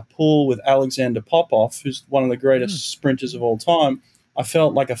a pool with Alexander Popov, who's one of the greatest sprinters of all time, I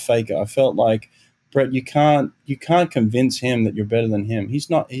felt like a faker. I felt like, Brett, you can't convince him that you're better than him. He's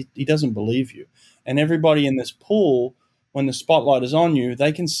not. He doesn't believe you. And everybody in this pool, when the spotlight is on you,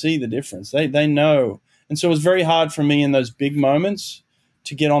 they can see the difference. They know. And so it was very hard for me in those big moments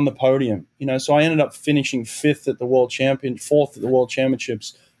to get on the podium. So I ended up finishing fourth at the World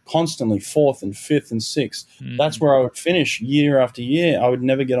Championships, constantly fourth and fifth and sixth. That's where I would finish year after year. I would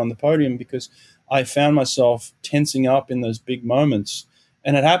never get on the podium because I found myself tensing up in those big moments.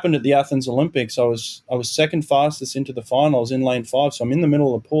 And it happened at the Athens Olympics. I was second fastest into the finals in lane 5, so I'm in the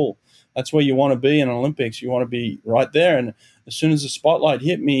middle of the pool. That's where you want to be in Olympics. You want to be right there. And as soon as the spotlight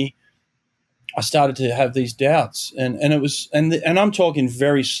hit me, I started to have these doubts, and I'm talking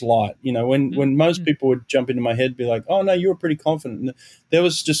very slight. When most people would jump into my head, and be like, "Oh no, you were pretty confident." And there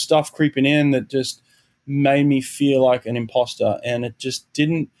was just stuff creeping in that just made me feel like an imposter, and it just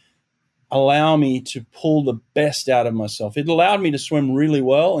didn't allow me to pull the best out of myself. It allowed me to swim really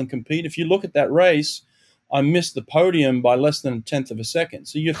well and compete. If you look at that race, I missed the podium by less than a tenth of a second.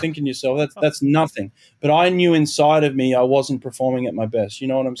 So you're thinking to yourself, that's nothing. But I knew inside of me I wasn't performing at my best. You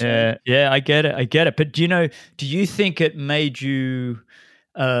know what I'm saying? Yeah, I get it. But do you think it made you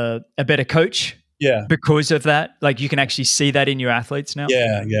a better coach? Yeah. Because of that? Like, you can actually see that in your athletes now?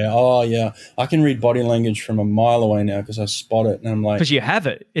 Yeah. Oh, yeah. I can read body language from a mile away now because I spot it, and I'm like, because you have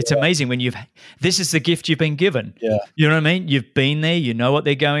it. It's amazing when this is the gift you've been given. Yeah. You know what I mean? You've been there. You know what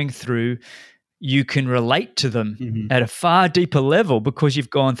they're going through. You can relate to them at a far deeper level because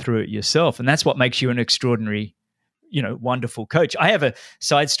you've gone through it yourself. And that's what makes you an extraordinary, wonderful coach. I have a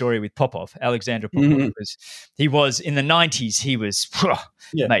side story with Popov, Alexander Popov, because he was in the 90s. He was,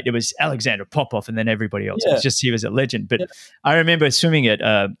 mate, it was Alexander Popov and then everybody else. It was just, he was a legend. But I remember swimming at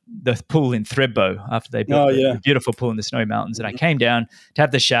the pool in Thredbo after they built the beautiful pool in the Snowy Mountains. And I came down to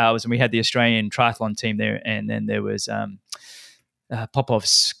have the showers, and we had the Australian triathlon team there. And then there was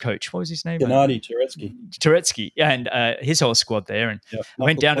Popov's coach. What was his name? Gennady Turetsky, and his whole squad there. And I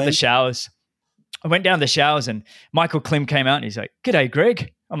went down to the showers. And Michael Klim came out and he's like, "G'day,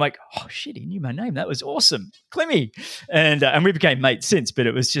 Greg." I'm like, "Oh shit, he knew my name. That was awesome, Climmy." And we became mates since, but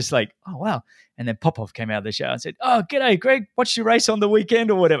it was just like, oh wow. And then Popov came out of the shower and said, "Oh, g'day, Greg. Watched your race on the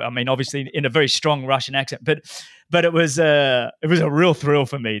weekend," or whatever. I mean, obviously in a very strong Russian accent, but it was a real thrill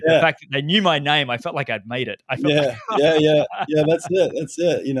for me. The fact that they knew my name, I felt like I'd made it. I felt yeah. That's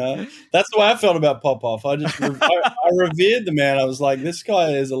it. That's the way I felt about Popov. I revered the man. I was like, this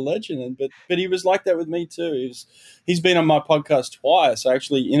guy is a legend. But he was like that with me too. He's been on my podcast twice. I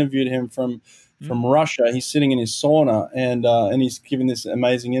actually interviewed him from Russia. He's sitting in his sauna and he's giving this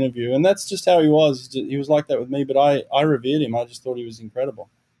amazing interview. And that's just how he was. He was like that with me. But I revered him. I just thought he was incredible.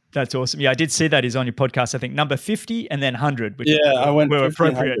 That's awesome. Yeah, I did see that. He's on your podcast, I think, number 50 and then 100. Which I went were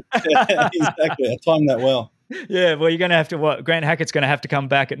appropriate. Yeah, exactly. I timed that well. Yeah, well, you're going to have to, Grant Hackett's going to have to come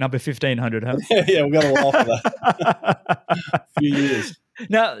back at number 1500, huh? Yeah, we've got to laugh at that. A few years.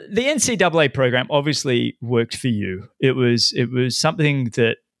 Now, the NCAA program obviously worked for you. It was something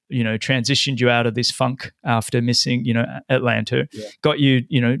that, transitioned you out of this funk after missing, Atlanta, got you,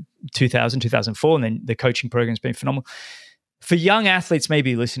 2000, 2004, and then the coaching program's been phenomenal. For young athletes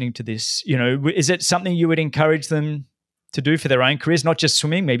maybe listening to this, is it something you would encourage them to do for their own careers, not just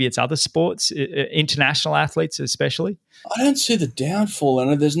swimming? Maybe it's other sports, international athletes especially? I don't see the downfall in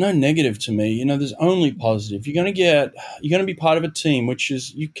it. There's no negative to me. There's only positive. You're going to be part of a team, which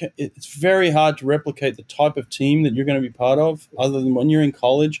is it's very hard to replicate the type of team that you're going to be part of other than when you're in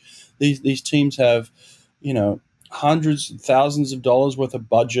college. These teams have, hundreds of thousands of dollars worth of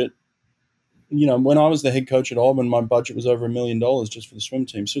budget. when I was the head coach at Auburn, my budget was over $1 million just for the swim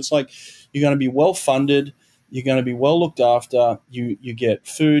team. So it's like you're going to be well funded, you're going to be well looked after. You get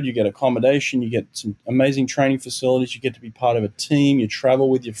food, you get accommodation, you get some amazing training facilities. You get to be part of a team. You travel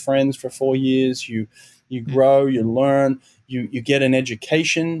with your friends for 4 years. You grow, you learn, you get an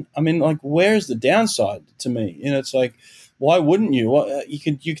education. I mean, like, where's the downside to me? It's like, why wouldn't you? Well, you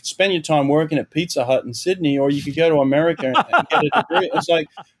could spend your time working at Pizza Hut in Sydney, or you could go to America and get a degree. It's like,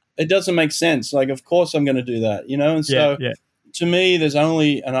 it doesn't make sense. Like, of course I'm going to do that, And so to me, there's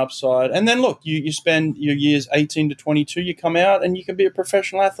only an upside. And then look, you spend your years 18 to 22, you come out and you can be a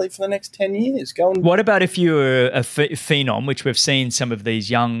professional athlete for the next 10 years. What about if you're a phenom, which we've seen some of these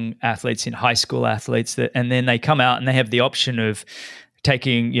young athletes in high school athletes and then they come out and they have the option of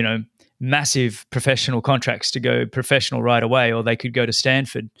taking, massive professional contracts to go professional right away, or they could go to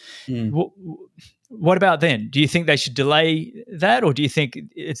Stanford. What about then? Do you think they should delay that, or do you think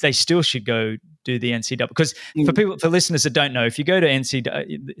they still should go do the NCAA? Because for listeners that don't know, if you go to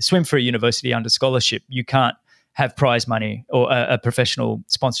NCAA, swim for a university under scholarship, you can't have prize money or professional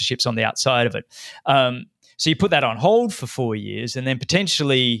sponsorships on the outside of it. So you put that on hold for 4 years, and then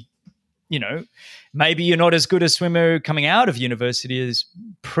potentially, maybe you're not as good a swimmer coming out of university as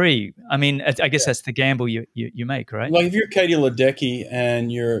pre. I mean, I guess that's the gamble you make, right? Like if you're Katie Ledecky and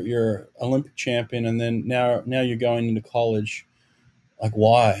you're Olympic champion, and then now you're going into college. Like,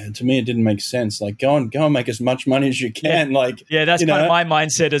 why? To me, it didn't make sense. Like, go and make as much money as you can. That's kind of my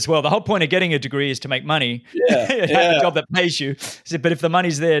mindset as well. The whole point of getting a degree is to make money. Have a job that pays you. But if the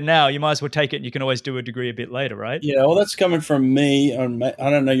money's there now, you might as well take it, and you can always do a degree a bit later, right? Yeah, well, that's coming from me. I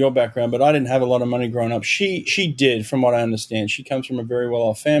don't know your background, but I didn't have a lot of money growing up. She did, from what I understand. She comes from a very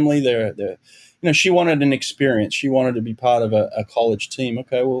well-off family. She wanted an experience. She wanted to be part of a college team.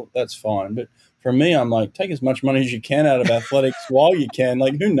 Okay, well, that's fine, but for me, I'm like, take as much money as you can out of athletics while you can.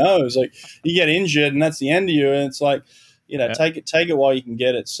 Like, who knows? Like, you get injured and that's the end of you. And it's like, take it while you can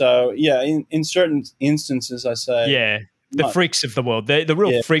get it. So, in certain instances, I say, the freaks of the world, the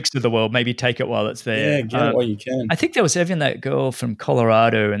real freaks of the world, maybe take it while it's there. Yeah, get it while you can. I think there was even that girl from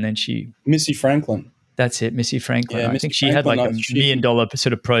Colorado, and then Missy Franklin. That's it, Missy Franklin. Yeah, I think she had like a $1 million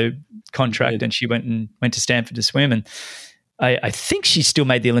sort of pro contract, and she went to Stanford to swim. And I think she still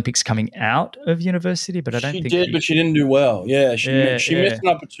made the Olympics coming out of university, but I don't think she did. But she didn't do well. Yeah, she missed an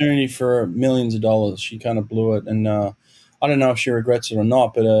opportunity for millions of dollars. She kind of blew it, and I don't know if she regrets it or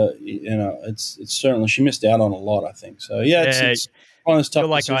not. But it's certainly, she missed out on a lot, I think. So it's one of those tough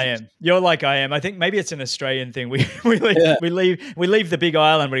decisions. You're like I am. I think maybe it's an Australian thing. We leave the big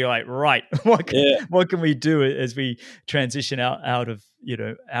island. We're like, right, what can we do as we transition out of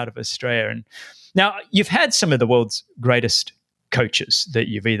Australia? And now, you've had some of the world's greatest coaches that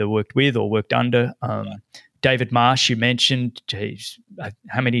you've either worked with or worked under. David Marsh, you mentioned. Geez,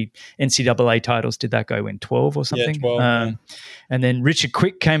 how many NCAA titles did that go in? 12 or something? Yeah, 12. And then Richard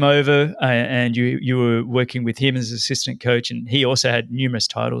Quick came over, and you were working with him as assistant coach, and he also had numerous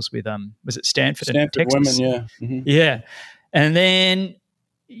titles with was it Stanford and Texas? Women, yeah. Mm-hmm. Yeah. And then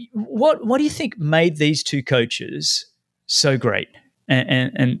what do you think made these two coaches so great?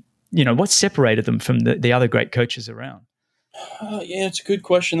 And what separated them from the other great coaches around? It's a good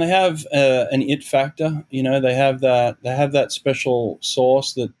question. They have an it factor. They have that special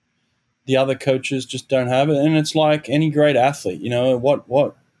sauce that the other coaches just don't have. And it's like any great athlete.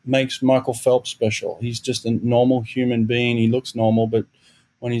 What makes Michael Phelps special? He's just a normal human being. He looks normal, but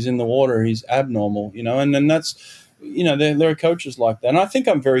when he's in the water, he's abnormal. And then that's. There are coaches like that, and I think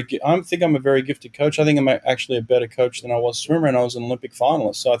I'm a very gifted coach. I think I'm actually a better coach than I was swimmer, and I was an Olympic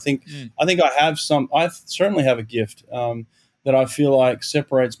finalist. So I think I certainly have a gift that I feel like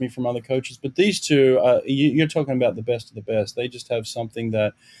separates me from other coaches. But these two, you're talking about the best of the best. They just have something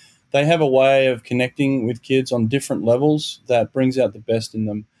that they have a way of connecting with kids on different levels that brings out the best in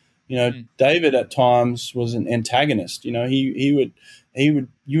them. David at times was an antagonist. You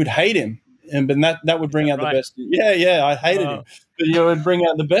would hate him. But that would bring out the best. Yeah, I hated him, but it would bring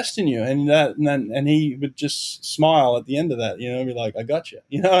out the best in you, and he would just smile at the end of that, be like, "I got you,"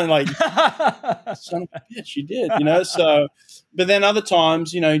 and like, son of a bitch, you did, So, but then other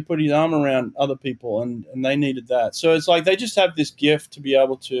times, he'd put his arm around other people, and they needed that. So it's like they just have this gift to be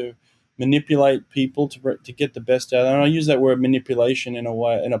able to manipulate people to get the best out of them. And I use that word manipulation in a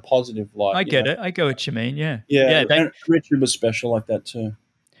way, in a positive light. I get it. I get what you mean. Yeah. Richard was special like that too.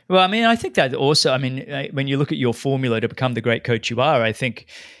 Well, I mean, I think that also, when you look at your formula to become the great coach you are, I think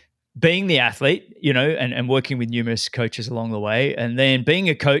being the athlete, and working with numerous coaches along the way, and then being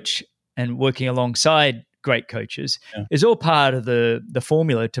a coach and working alongside great coaches is all part of the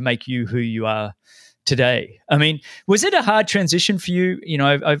formula to make you who you are today. I mean, was it a hard transition for you? You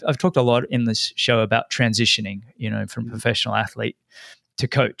know, I've talked a lot in this show about transitioning, you know, from professional athlete to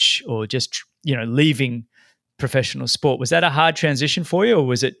coach, or just, you know, leaving professional sport. Was that a hard transition for you, or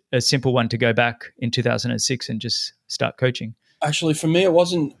was it a simple one to go back in 2006 and just start coaching? Actually, for me, it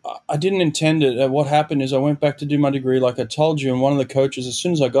wasn't. I didn't intend it. What happened is I went back to do my degree, like I told you, and one of the coaches, as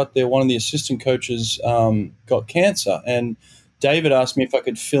soon as I got there, one of the assistant coaches got cancer, and David asked me if I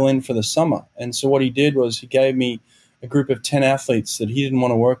could fill in for the summer. And so what he did was he gave me a group of 10 athletes that he didn't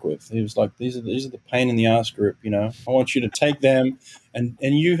want to work with. He was like, these are the pain in the ass group, you know. I want you to take them and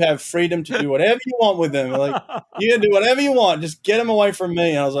you have freedom to do whatever you want with them. Like, you can do whatever you want. Just get them away from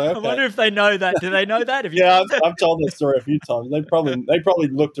me. And I was like, okay. I wonder if they know that. Do they know that? Yeah, I've told that story a few times. They probably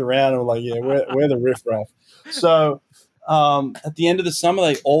looked around and were like, yeah, we're the riffraff. So at the end of the summer,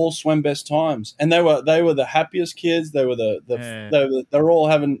 they all swam best times, and they were the happiest kids. They were they were all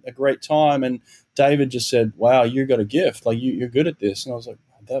having a great time. And David just said, "Wow, you got a gift. Like you're good at this." And I was like,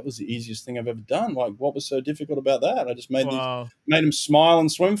 "That was the easiest thing I've ever done. Like, what was so difficult about that? I just made them smile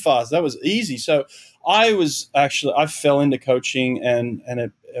and swim fast. That was easy." So I fell into coaching, and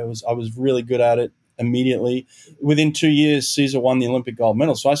I was really good at it immediately. Within 2 years, Caesar won the Olympic gold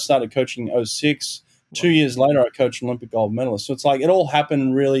medal. So I started coaching in 2006. 2 years later, I coached an Olympic gold medalist. So it's like it all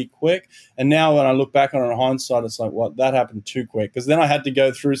happened really quick. And now when I look back on it in hindsight, it's like, well, that happened too quick. Because then I had to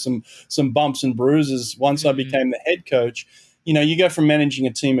go through some bumps and bruises once I became the head coach. You know, you go from managing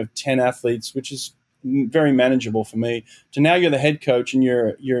a team of 10 athletes, which is very manageable for me, to now you're the head coach and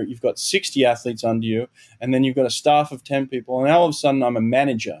you've got 60 athletes under you, and then you've got a staff of 10 people, and now all of a sudden I'm a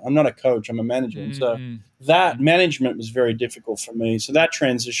manager. I'm not a coach, I'm a manager. And so that management was very difficult for me. So that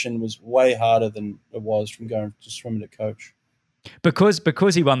transition was way harder than it was from going to swimming to coach.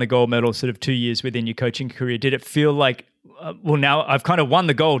 Because he won the gold medal sort of 2 years within your coaching career, did it feel like, well, now I've kind of won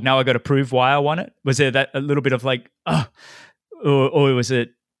the gold, now I got to prove why I won it? Was there that a little bit of like, or was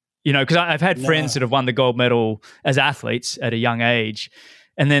it, you know, because I've had friends that have won the gold medal as athletes at a young age,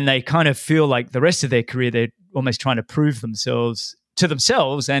 and then they kind of feel like the rest of their career they're almost trying to prove themselves to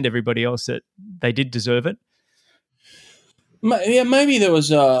themselves and everybody else that they did deserve it. Yeah, maybe there was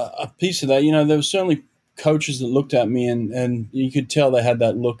a piece of that. You know, there were certainly coaches that looked at me and you could tell they had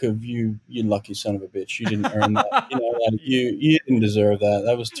that look of you lucky son of a bitch. You didn't earn that. You know, like you didn't deserve that.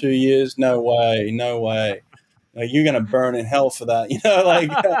 That was 2 years. No way. You're going to burn in hell for that, you know, like,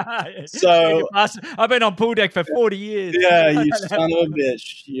 so I've been on pool deck for 40 years. Yeah, you son of a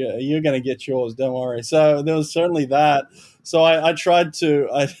bitch. Yeah, you're going to get yours. Don't worry. So there was certainly that. So I tried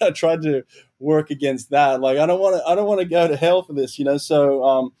to work against that. Like, I don't want to go to hell for this, you know?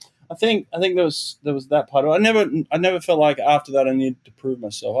 So, I think there was that part of it. I never felt like after that I needed to prove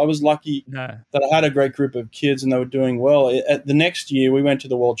myself. I was lucky that I had a great group of kids and they were doing well. At the next year, we went to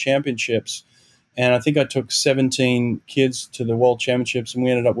the World Championships. And I think I took 17 kids to the World Championships, and we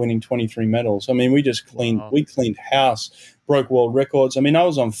ended up winning 23 medals. I mean, we just cleaned house, broke world records. I mean, I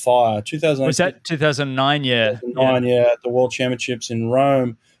was on fire. 2008 was that 2009? Yeah, 2009, yeah, at the World Championships in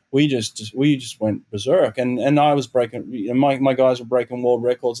Rome. We just went berserk, and I was breaking. You know, my guys were breaking world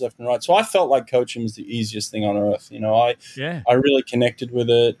records left and right. So I felt like coaching was the easiest thing on earth. You know, I really connected with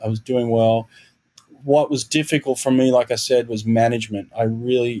it. I was doing well. What was difficult for me, like I said, was management. I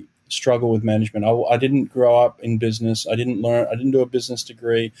really struggle with management. I didn't grow up in business. I didn't do a business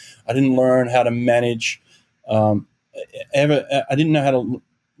degree. I didn't learn how to manage I didn't know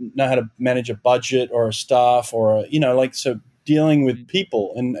how to manage a budget or a staff or so dealing with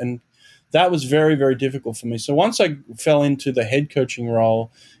people and that was very, very difficult for me. So once I fell into the head coaching role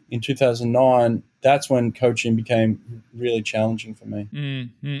in 2009, that's when coaching became really challenging for me.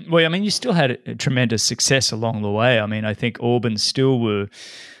 Mm-hmm. Well, I mean, you still had a tremendous success along the way. I mean, I think Auburn still were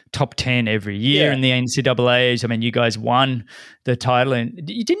top 10 every year in the NCAAs. I mean, you guys won the title, and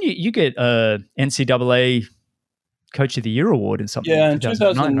didn't you get a NCAA Coach of the Year award and something? Yeah, in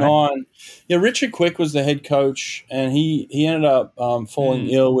 2009. Right? Yeah, Richard Quick was the head coach, and he ended up falling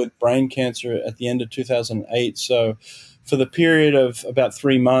ill with brain cancer at the end of 2008. So for the period of about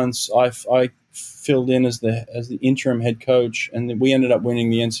 3 months, I filled in as the interim head coach, and we ended up winning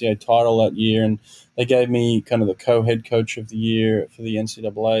the NCAA title that year, and they gave me kind of the co-head coach of the year for the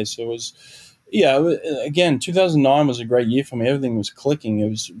NCAA. So it was, again, 2009 was a great year for me. Everything was clicking.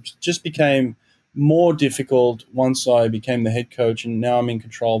 It just became more difficult once I became the head coach, and now I'm in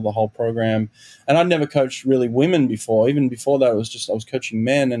control of the whole program. And I'd never coached really women before. Even before that, I was coaching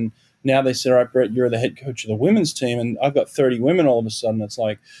men, and now they said, all right, Brett, you're the head coach of the women's team, and I've got 30 women all of a sudden. It's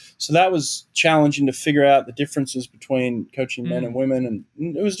like, so that was challenging to figure out the differences between coaching men and women,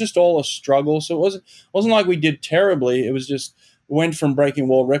 and it was just all a struggle. So it wasn't like we did terribly. It was just we went from breaking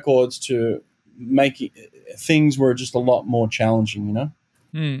world records to making things were just a lot more challenging, you know?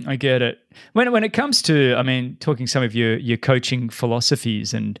 I get it. When it comes to, I mean, talking some of your coaching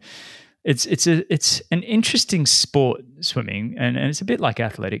philosophies, and it's an interesting sport, swimming, and it's a bit like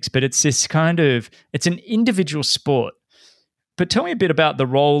athletics, but it's this kind of, it's an individual sport. But tell me a bit about the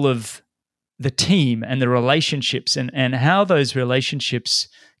role of the team and the relationships, and how those relationships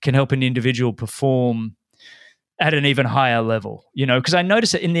can help an individual perform at an even higher level, because I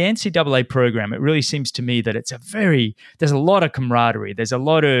notice that in the NCAA program, it really seems to me that there's a lot of camaraderie. There's a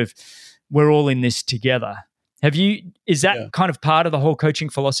lot of, we're all in this together. Is that kind of part of the whole coaching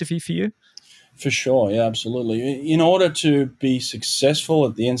philosophy for you? For sure, yeah, absolutely. In order to be successful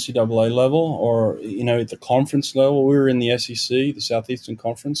at the NCAA level, or at the conference level, we were in the SEC, the Southeastern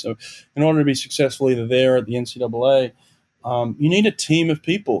Conference. So, in order to be successful either there or at the NCAA, you need a team of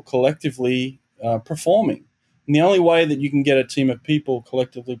people collectively performing. And the only way that you can get a team of people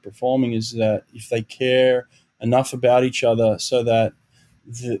collectively performing is that if they care enough about each other so that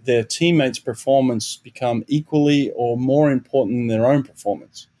their teammates' performance become equally or more important than their own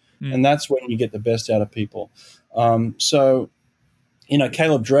performance. And that's when you get the best out of people. So,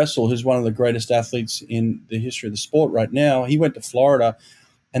 Caleb Dressel, who's one of the greatest athletes in the history of the sport right now, he went to Florida,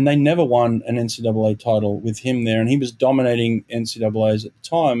 and they never won an NCAA title with him there. And he was dominating NCAAs at the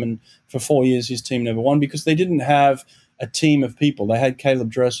time. And for 4 years, his team never won because they didn't have a team of people. They had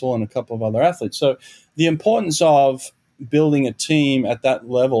Caleb Dressel and a couple of other athletes. So the importance of building a team at that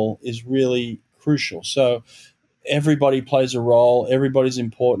level is really crucial. So everybody plays a role, everybody's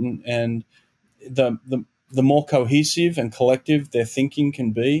important, and the more cohesive and collective their thinking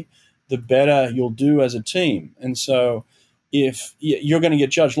can be, the better you'll do as a team. And so if you're going to get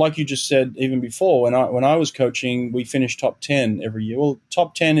judged, like you just said even before, when I was coaching, we finished top 10 every year. Well,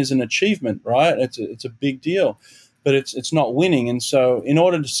 top 10 is an achievement, right? It's a big deal, but it's not winning. And so in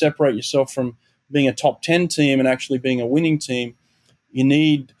order to separate yourself from being a top 10 team and actually being a winning team, you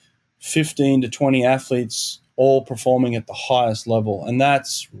need 15 to 20 athletes all performing at the highest level. And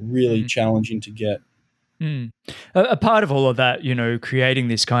that's really challenging to get. A part of all of that, creating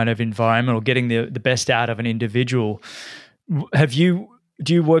this kind of environment or getting the best out of an individual, do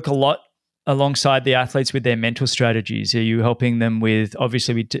you work a lot alongside the athletes with their mental strategies? Are you helping them with,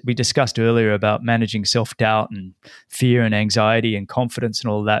 obviously we discussed earlier about managing self-doubt and fear and anxiety and confidence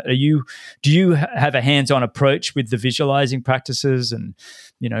and all of that. Do you have a hands-on approach with the visualizing practices and,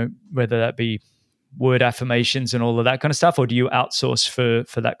 whether that be word affirmations and all of that kind of stuff, or do you outsource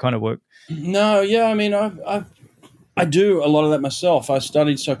for that kind of work? No, yeah, I mean, I do a lot of that myself. I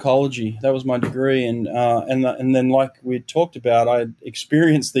studied psychology; that was my degree, and then, like we talked about, I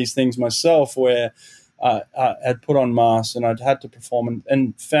experienced these things myself, where I had put on masks and I'd had to perform,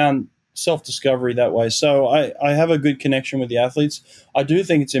 and found self-discovery that way. So I have a good connection with the athletes. I do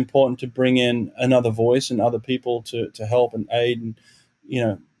think it's important to bring in another voice and other people to help and aid,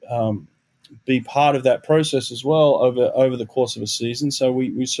 and be part of that process as well over the course of a season. So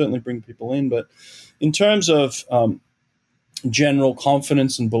we certainly bring people in. But in terms of general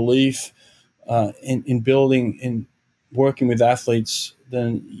confidence and belief in building, in working with athletes,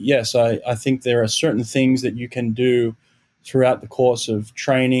 then yes, I think there are certain things that you can do throughout the course of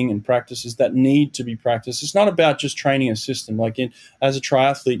training and practices that need to be practiced. It's not about just training a system. Like as a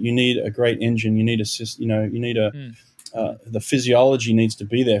triathlete, you need a great engine. You need a system. You need the physiology needs to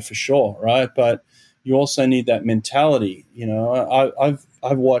be there for sure, right? But you also need that mentality.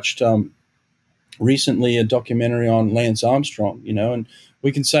 I've watched recently a documentary on Lance Armstrong, and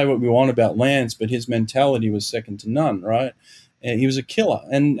we can say what we want about Lance, but his mentality was second to none, right? And he was a killer,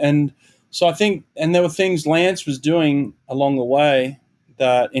 and so I think, and there were things Lance was doing along the way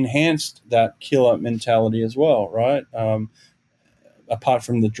that enhanced that killer mentality as well, right? Apart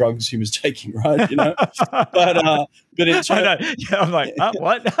from the drugs he was taking, right? But in terms, I'm like,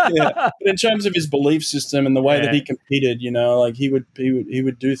 what? But in terms of his belief system and the way that he competed, like he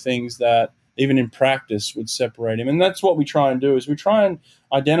would do things that even in practice would separate him. And that's what we try and do, is we try and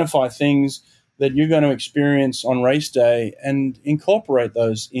identify things that you're going to experience on race day and incorporate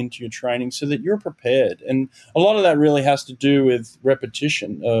those into your training so that you're prepared. And a lot of that really has to do with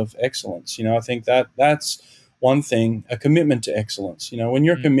repetition of excellence. I think that's one thing, a commitment to excellence. When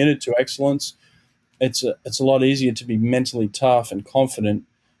you're committed to excellence, it's a lot easier to be mentally tough and confident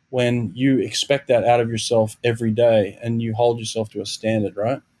when you expect that out of yourself every day and you hold yourself to a standard,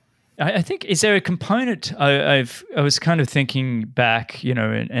 right? I think, is there a component? I was kind of thinking back,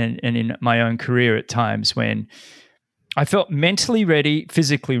 and in my own career at times when I felt mentally ready,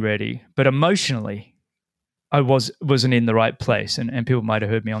 physically ready, but emotionally I wasn't in the right place, and people might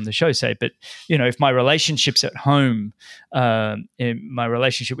have heard me on the show say, but if my relationships at home, in my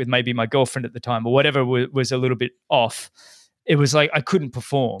relationship with maybe my girlfriend at the time or whatever was a little bit off, it was like I couldn't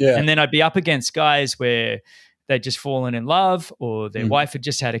perform, Yeah. and then I'd be up against guys where they'd just fallen in love or their wife had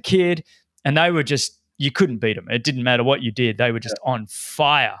just had a kid, and they were just, you couldn't beat them. It didn't matter what you did; they were just on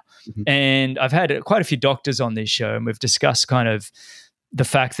fire. And I've had quite a few doctors on this show, and we've discussed kind of the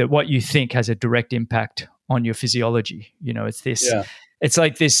fact that what you think has a direct impact on your physiology. It's this, it's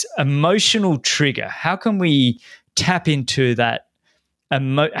like this emotional trigger. How can we tap into that?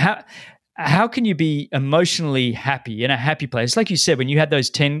 How can you be emotionally happy in a happy place? Like you said, when you had those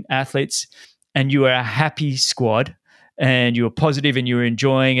 10 athletes and you were a happy squad and you were positive and you were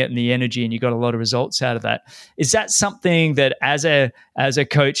enjoying it and the energy and you got a lot of results out of that. Is that something that as a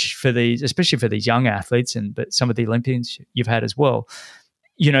coach for these, especially for these young athletes but some of the Olympians you've had as well,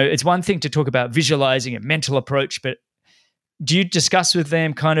 it's one thing to talk about visualizing a mental approach, but do you discuss with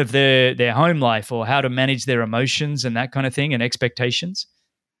them kind of their home life or how to manage their emotions and that kind of thing and expectations?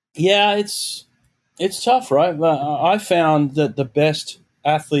 Yeah, it's tough, right? I found that the best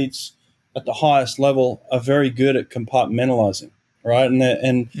athletes at the highest level are very good at compartmentalizing, right?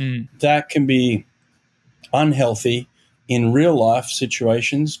 And that can be unhealthy in real life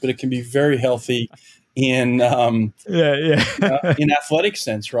situations, but it can be very healthy in in athletic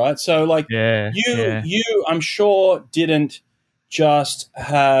sense, right? So like you I'm sure didn't just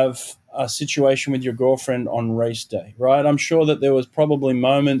have a situation with your girlfriend on race day, right? I'm sure that there was probably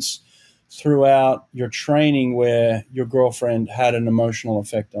moments throughout your training where your girlfriend had an emotional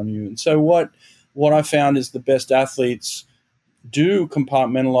effect on you. And so what I found is the best athletes do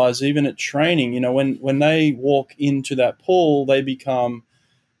compartmentalize even at training. When they walk into that pool, they become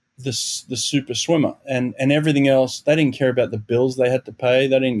the super swimmer, and everything else. They didn't care about the bills they had to pay.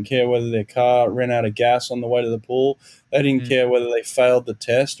 They didn't care whether their car ran out of gas on the way to the pool. They didn't care whether they failed the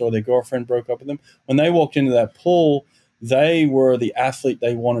test or their girlfriend broke up with them. When they walked into that pool, they were the athlete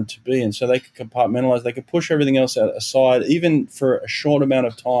they wanted to be, and so they could compartmentalize. They could push everything else aside, even for a short amount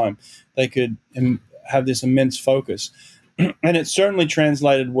of time. They could have this immense focus, and it certainly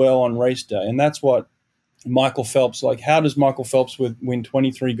translated well on race day. And that's what Michael Phelps, like, how does Michael Phelps win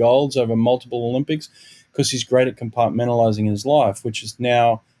 23 golds over multiple Olympics? Because he's great at compartmentalizing his life, which is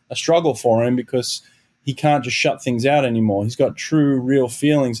now a struggle for him because he can't just shut things out anymore. He's got true, real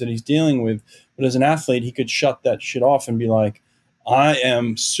feelings that he's dealing with. But as an athlete, he could shut that shit off and be like, I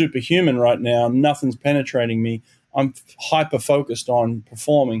am superhuman right now. Nothing's penetrating me. I'm hyper-focused on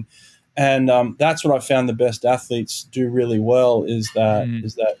performing. And that's what I found the best athletes do really well is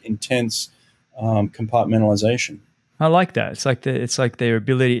that intense compartmentalization. I like that. It's like their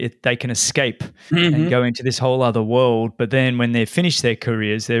ability, they can escape and go into this whole other world. But then when they've finished their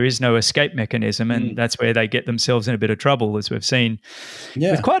careers, there is no escape mechanism. And that's where they get themselves in a bit of trouble, as we've seen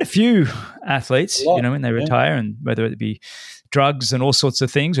with quite a few athletes, when they retire, and whether it be drugs and all sorts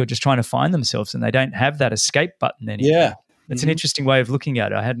of things or just trying to find themselves, and they don't have that escape button anymore. Yeah. That's an interesting way of looking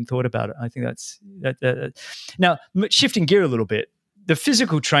at it. I hadn't thought about it. I think that's Now, shifting gear a little bit, the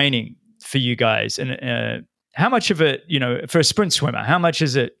physical training for you guys, and how much of it, for a sprint swimmer, how much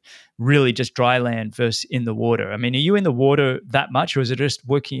is it really just dry land versus in the water? I mean, are you in the water that much, or is it just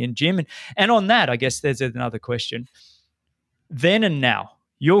working in gym? And on that, I guess there's another question. Then and now,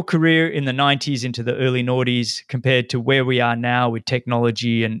 your career in the 90s into the early noughties compared to where we are now with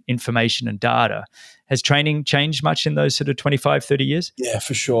technology and information and data, has training changed much in those sort of 25, 30 years? Yeah,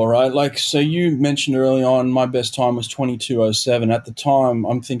 for sure, right? Like, so you mentioned early on, my best time was 22:07. At the time,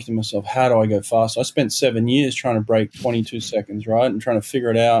 I'm thinking to myself, how do I go fast? I spent 7 years trying to break 22 seconds, right? And trying to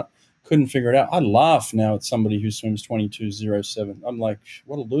figure it out. Couldn't figure it out. I laugh now at somebody who swims 22:07. I'm like,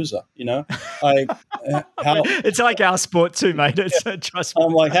 what a loser, Like, it's like our sport too, mate. Trust me.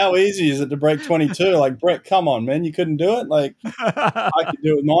 I'm like, how easy is it to break 22? Like, Brett, come on, man, you couldn't do it. Like, I could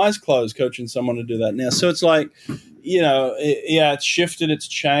do it with my eyes closed, coaching someone to do that now. So it's like, it's shifted, it's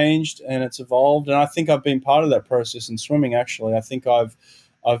changed, and it's evolved. And I think I've been part of that process in swimming. Actually, I think I've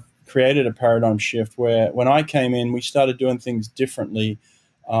created a paradigm shift where when I came in, we started doing things differently.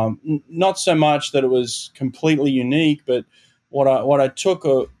 Not so much that it was completely unique, but I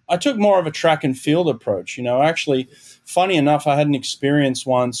took more of a track and field approach. Actually, funny enough, I had an experience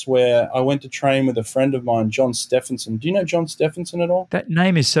once where I went to train with a friend of mine, John Stephenson. Do you know John Stephenson at all? That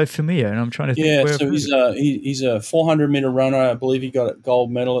name is so familiar, and I'm trying to think. Yeah, so he's a 400-meter runner. I believe he got a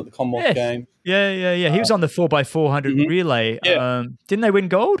gold medal at the Commonwealth Games. Yeah. He was on the 4x400 relay. Yeah. Didn't they win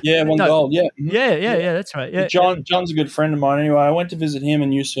gold? Yeah, won gold. Yeah. Yeah. That's right. Yeah. John's a good friend of mine. Anyway, I went to visit him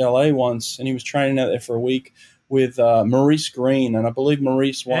in UCLA once, and he was training out there for a week with Maurice Green, and I believe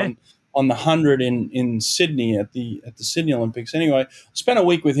Maurice won on the 100 in Sydney at the Sydney Olympics. Anyway, I spent a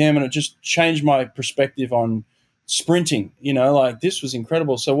week with him, and it just changed my perspective on sprinting. Like, this was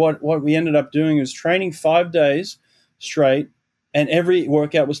incredible. So what we ended up doing was training 5 days straight, and every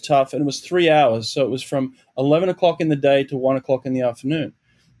workout was tough, and it was 3 hours. So it was from 11 o'clock in the day to 1 o'clock in the afternoon.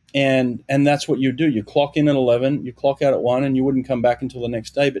 And that's what you do. You clock in at 11, you clock out at 1, and you wouldn't come back until the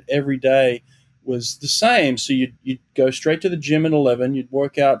next day. But every day was the same. So you'd go straight to the gym at 11, you'd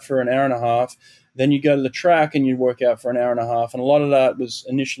work out for an hour and a half, then you go to the track and you'd work out for an hour and a half. And a lot of that was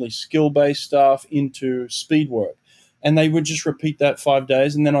initially skill-based stuff into speed work. And they would just repeat that 5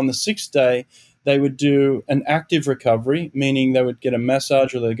 days. And then on the sixth day, they would do an active recovery, meaning they would get a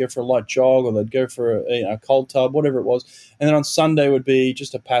massage, or they'd go for a light jog, or they'd go for a cold tub, whatever it was. And then on Sunday would be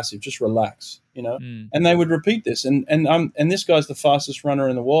just a passive, just relax, And they would repeat this. And this guy's the fastest runner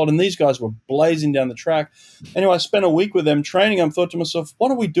in the world, and these guys were blazing down the track. Anyway, I spent a week with them training. I thought to myself, what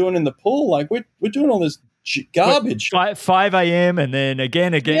are we doing in the pool? Like, we're doing all this garbage. 5 a.m. and then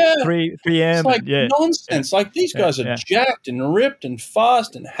again, 3 p.m. It's like nonsense. Like, these guys are jacked and ripped and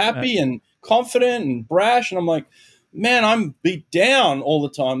fast and happy and confident and brash, and I'm like, man, I'm beat down all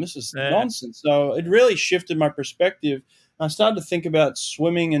the time. This is nonsense. So it really shifted my perspective. I started to think about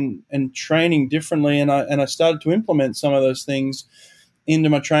swimming and training differently, and I started to implement some of those things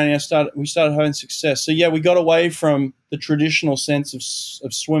into my training. We started having success. So we got away from the traditional sense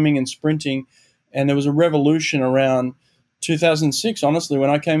of swimming and sprinting, and there was a revolution around 2006. Honestly, when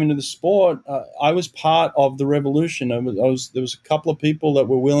I came into the sport, I was part of the revolution. There was a couple of people that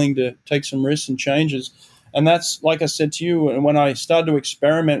were willing to take some risks and changes, and that's, like I said to you, when I started to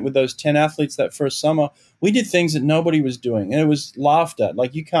experiment with those 10 athletes that first summer, we did things that nobody was doing, and it was laughed at.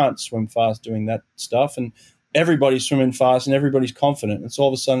 Like, you can't swim fast doing that stuff, and everybody's swimming fast and everybody's confident. And so all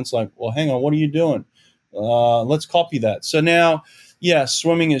of a sudden it's like, well, hang on, what are you doing? Let's copy that. So now,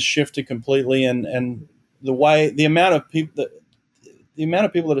 swimming has shifted completely, and the amount of people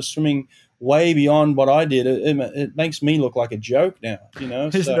that are swimming way beyond what I did, it makes me look like a joke now.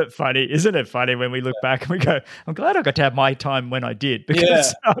 Isn't it funny? Isn't it funny when we look back and we go, I'm glad I got to have my time when I did,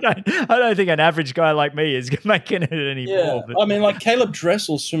 because I don't think an average guy like me is making it anymore. But I mean, like Caleb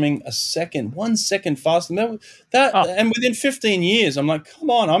Dressel swimming 1 second faster than that, and within 15 years, I'm like, come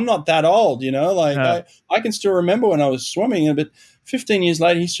on, I'm not that old, I can still remember when I was swimming, but 15 years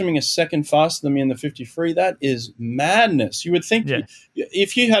later, he's swimming 1 second faster than me in the 50 free. That is madness. You would think,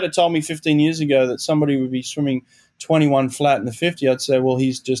 if you had told me 15 years ago that somebody would be swimming 21 flat in the 50, I'd say, well,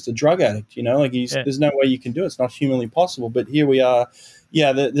 he's just a drug addict. There's no way you can do it. It's not humanly possible. But here we are.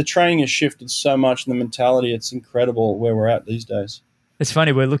 The training has shifted so much, and the mentality, it's incredible where we're at these days. It's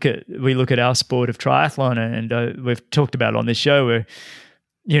funny. We look at our sport of triathlon, and we've talked about it on this show where,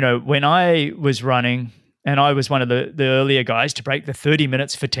 when I was running, and I was one of the earlier guys to break the 30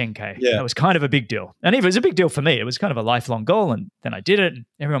 minutes for 10K. Yeah. That was kind of a big deal. And it was a big deal for me. It was kind of a lifelong goal. And then I did it, and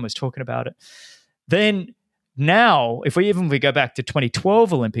everyone was talking about it. Then now, if we go back to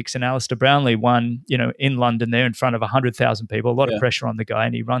 2012 Olympics, and Alistair Brownlee won, in London there in front of 100,000 people, a lot of pressure on the guy,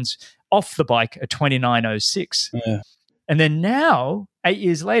 and he runs off the bike at 29:06. Yeah. And then now, 8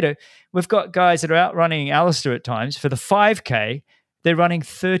 years later, we've got guys that are outrunning Alistair at times for the 5K. They're running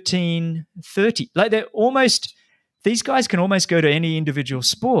 13:30. Like, these guys can almost go to any individual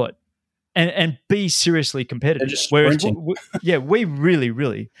sport and be seriously competitive. They're just sprinting. We really,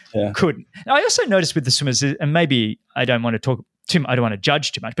 really couldn't. Now, I also noticed with the swimmers, and maybe I don't want to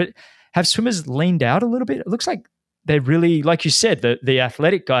judge too much, but have swimmers leaned out a little bit? It looks like they really, like you said, the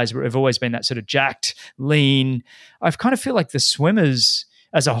athletic guys have always been that sort of jacked, lean. I kind of feel like the swimmers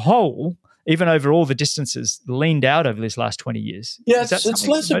as a whole, even over all the distances, leaned out over this last 20 years. Yeah,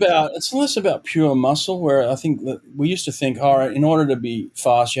 it's less about pure muscle, where I think that we used to think, all right, in order to be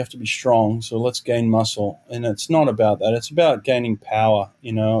fast, you have to be strong, so let's gain muscle. And it's not about that. It's about gaining power,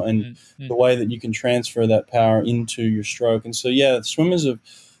 and the way that you can transfer that power into your stroke. And so, swimmers have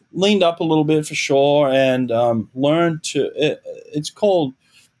leaned up a little bit for sure, and learned to it's called,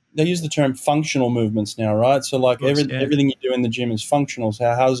 they use the term functional movements now, right? So like everything you do in the gym is functional. So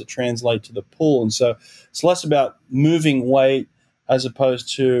how does it translate to the pool? And so it's less about moving weight as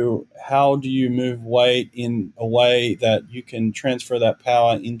opposed to how do you move weight in a way that you can transfer that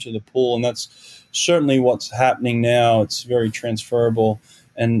power into the pool. And that's certainly what's happening now. It's very transferable,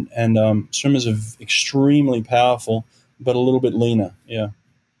 and swimmers are extremely powerful, but a little bit leaner. Yeah.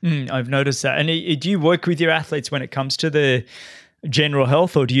 I've noticed that. And do you work with your athletes when it comes to the general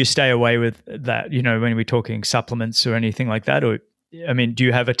health, or do you stay away with that, when we're talking supplements or anything like that? Or, I mean, do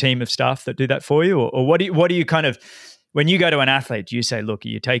you have a team of staff that do that for you, or what do you kind of when you go to an athlete, do you say, look, are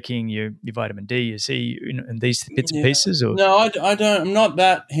you taking your vitamin D, your C, and these bits and Yeah. pieces? Or No, I don't. I'm not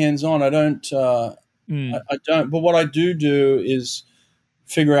that hands on. I don't. I don't. But what I do is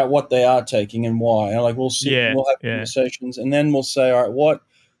figure out what they are taking and why. And like we'll sit and yeah, we'll have yeah, conversations, and then we'll say, all right,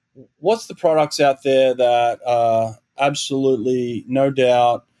 what's the products out there that are absolutely, no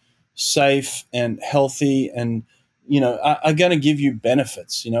doubt, safe and healthy, and are going to give you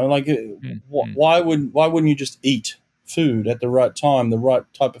benefits. Like mm. why wouldn't you just eat food at the right time, the right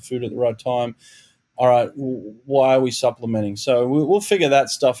type of food at the right time? All right, why are we supplementing? So we'll figure that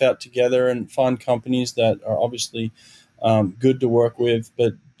stuff out together and find companies that are obviously good to work with.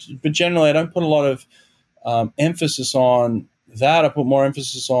 But generally, I don't put a lot of emphasis on that. I put more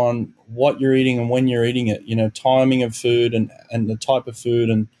emphasis on what you're eating and when you're eating it. Timing of food and the type of food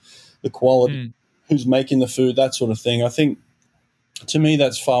and the quality, who's making the food, that sort of thing. I think, to me,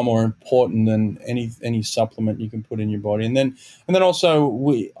 that's far more important than any supplement you can put in your body. And then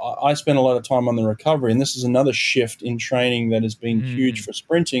also I spend a lot of time on the recovery, and this is another shift in training that has been huge for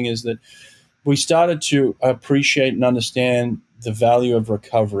sprinting, is that we started to appreciate and understand the value of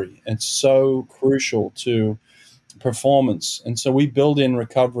recovery. It's so crucial to performance, and so we build in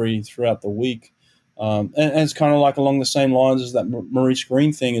recovery throughout the week. And it's kind of like along the same lines as that Maurice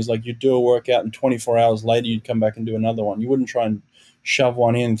Green thing, is like you do a workout and 24 hours later you'd come back and do another one. You wouldn't try and shove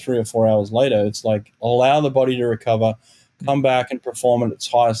one in 3 or 4 hours later. It's like allow the body to recover, come back and perform at its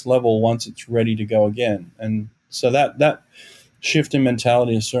highest level once it's ready to go again. And so that shift in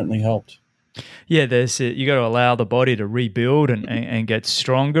mentality has certainly helped. Yeah, you got to allow the body to rebuild and get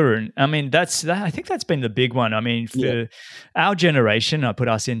stronger. And I mean, I think that's been the big one. I mean, for our generation, I put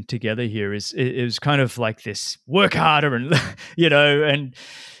us in together here, it was kind of like this work harder and, and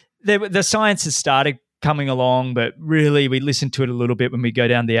the science has started coming along, but really we listen to it a little bit when we go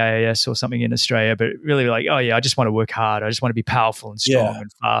down the AAS or something in Australia, but really like, oh yeah, I just want to work hard. I just want to be powerful and strong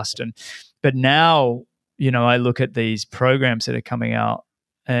and fast. But now, I look at these programs that are coming out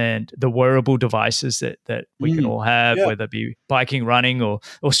and the wearable devices that we can all have, whether it be biking, running, or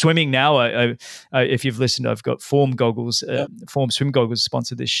swimming. Now, if you've listened, I've got Form goggles. Form swim goggles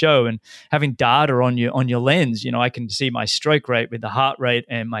sponsored this show, and having data on your lens, I can see my stroke rate with the heart rate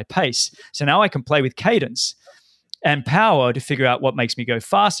and my pace. So now I can play with cadence and power to figure out what makes me go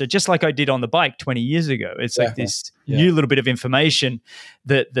faster, just like I did on the bike 20 years ago. It's like this new little bit of information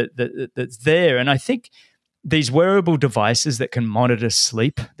that's there, and I think these wearable devices that can monitor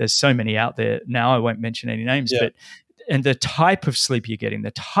sleep, there's so many out there now, I won't mention any names, but and the type of sleep you're getting,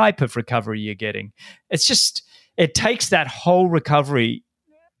 the type of recovery you're getting, it takes that whole recovery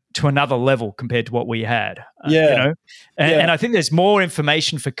to another level compared to what we had. And I think there's more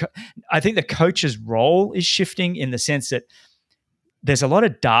information I think the coach's role is shifting in the sense that there's a lot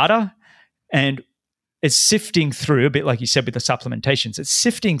of data, and it's sifting through, a bit like you said with the supplementations, it's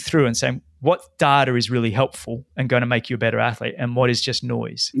sifting through and saying what data is really helpful and going to make you a better athlete and what is just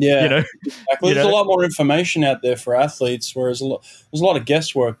noise. Exactly. There's a lot more information out there for athletes, whereas there's a lot of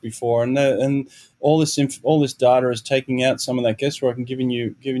guesswork before, and all this data is taking out some of that guesswork and giving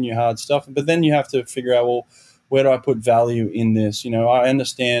you hard stuff. But then you have to figure out, well, where do I put value in this? I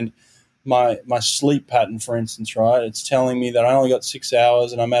understand my sleep pattern, for instance, right? It's telling me that I only got 6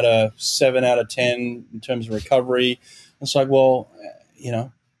 hours and I'm at a 7 out of 10 in terms of recovery. It's like, well,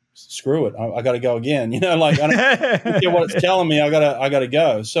 screw it. I got to go again. Like I don't care what it's telling me. I gotta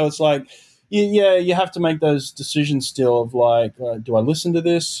go. So it's like, you have to make those decisions still of like, do I listen to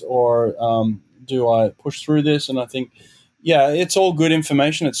this or do I push through this? And I think, it's all good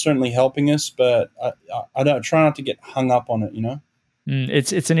information. It's certainly helping us, but I don't try not to get hung up on it.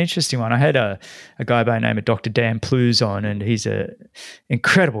 It's an interesting one. I had a guy by the name of Dr. Dan Plews on, and he's an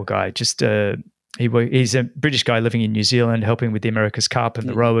incredible guy. Just he's a British guy living in New Zealand, helping with the America's Cup and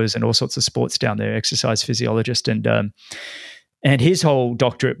the rowers and all sorts of sports down there, exercise physiologist. And his whole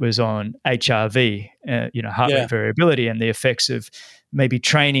doctorate was on HRV, heart rate variability, and the effects of maybe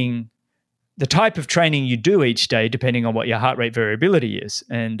training, the type of training you do each day, depending on what your heart rate variability is.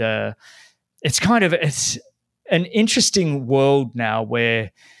 And it's an interesting world now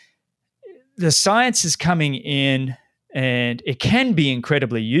where the science is coming in and it can be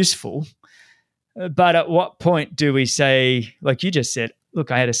incredibly useful. But at what point do we say, like you just said, look,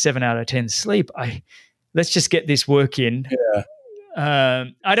 I had a 7 out of 10 sleep. Let's just get this work in.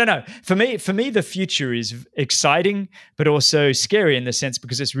 I don't know. For me, the future is exciting, but also scary in the sense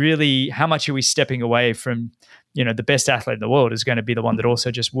because it's really how much are we stepping away from, the best athlete in the world is going to be the one that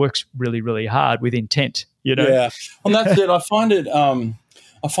also just works really, really hard with intent, Yeah. And that's it.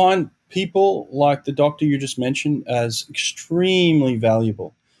 I find people like the doctor you just mentioned as extremely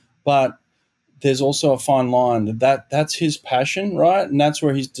valuable, but there's also a fine line that's his passion, right? And that's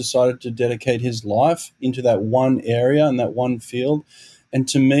where he's decided to dedicate his life into that one area and that one field. And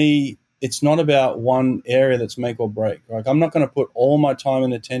to me, it's not about one area that's make or break. Like, I'm not going to put all my time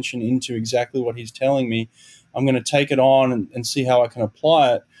and attention into exactly what he's telling me. I'm going to take it on and see how I can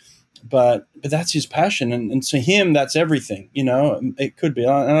apply it. But that's his passion, and to him, that's everything. It could be.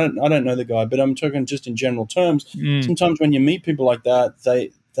 I don't know the guy, but I'm talking just in general terms. Sometimes when you meet people like that,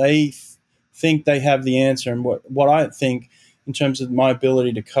 they think they have the answer. And what I think in terms of my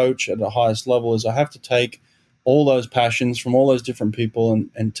ability to coach at the highest level is I have to take all those passions from all those different people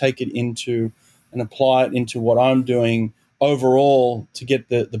and take it into and apply it into what I'm doing overall to get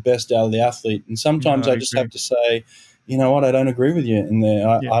the best out of the athlete. And sometimes I just have to say, you know what, I don't agree with you in there.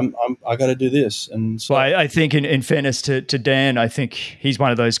 I got to do this. And so, well, I think in fairness to Dan, I think he's one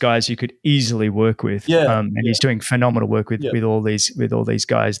of those guys you could easily work with. He's doing phenomenal work with all these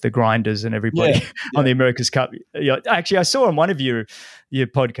guys, the grinders and everybody on the America's Cup. Actually, I saw on one of your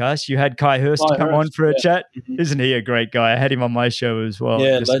podcasts, you had Kai Hurst come on for a chat. Mm-hmm. Isn't he a great guy? I had him on my show as well.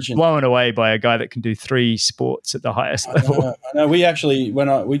 Yeah, just legend. Blown away by a guy that can do 3 sports at the highest level. I know. We actually,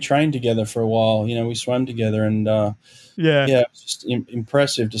 we trained together for a while, we swam together, and it's just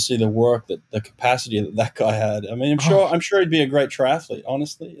impressive to see the work the capacity that guy had. I mean, I'm sure he'd be a great triathlete,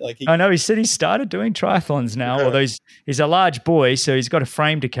 honestly. I know he said he started doing triathlons now, although he's a large boy, so he's got a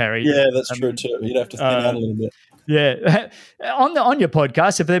frame to carry. Yeah, that's true too. You'd have to thin out a little bit. Yeah. On your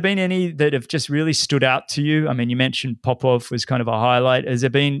podcast, have there been any that have just really stood out to you? I mean, you mentioned Popov was kind of a highlight. Has there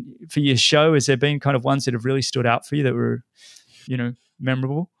been, for your show, has there been kind of ones that have really stood out for you that were,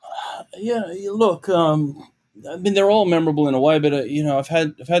 memorable? Yeah, look, I mean, they're all memorable in a way, but I've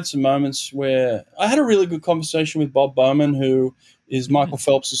had some moments where I had a really good conversation with Bob Bowman, who is Michael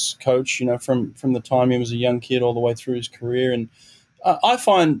Phelps's coach, from the time he was a young kid all the way through his career. And I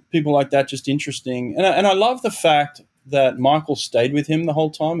find people like that just interesting. And I love the fact that Michael stayed with him the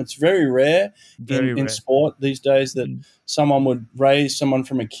whole time. It's very rare in sport these days that someone would raise someone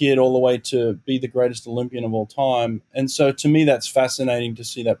from a kid all the way to be the greatest Olympian of all time. And so to me, that's fascinating to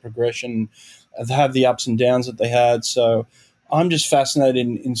see that progression, have the ups and downs that they had. So I'm just fascinated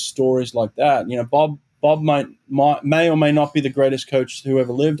in stories like that. Bob may or may not be the greatest coach who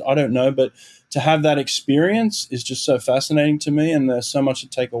ever lived. I don't know, but to have that experience is just so fascinating to me, and there's so much to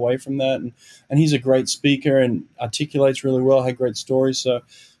take away from that. And he's a great speaker and articulates really well, had great stories. So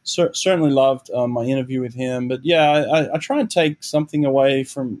certainly loved my interview with him. But yeah, I try and take something away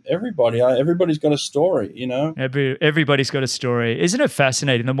from everybody. Everybody's got a story, Everybody's got a story. Isn't it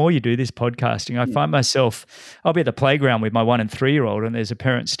fascinating? The more you do this podcasting, I find myself, I'll be at the playground with my 1 and 3-year-old, and there's a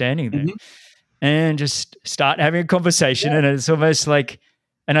parent standing there. Mm-hmm. And just start having a conversation, and it's almost like,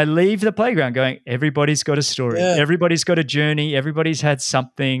 and I leave the playground going, everybody's got a story, everybody's got a journey, everybody's had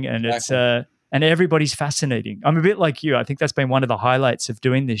something, and it's and everybody's fascinating. I'm a bit like you. I think that's been one of the highlights of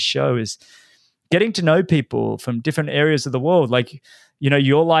doing this show is getting to know people from different areas of the world, like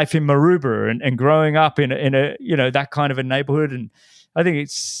your life in Maruba and growing up in a that kind of a neighborhood, and I think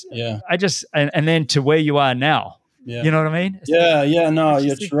it's I just and then to where you are now. Yeah. You know what I mean? No, it's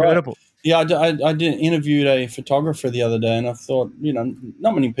you're incredible. Right. Yeah, I interviewed a photographer the other day, and I thought,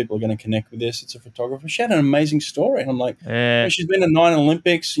 not many people are going to connect with this. It's a photographer. She had an amazing story. And I'm like, she's been to 9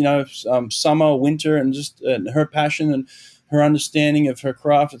 Olympics, summer, winter, and just her passion and her understanding of her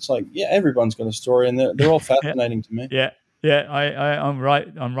craft. It's like, everyone's got a story, and they're all fascinating to me. Yeah, I'm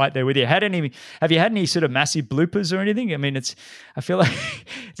right there with you. Have you had any sort of massive bloopers or anything? I mean, I feel like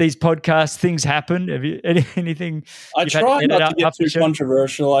these podcast things happen. Have you anything? I try not to get too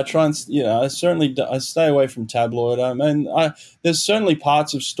controversial. I try and I stay away from tabloid. I mean, there's certainly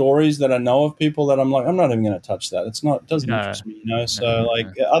parts of stories that I know of people that I'm like, I'm not even going to touch that. It doesn't interest me, So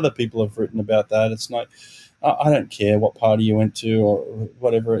other people have written about that. It's like I don't care what party you went to or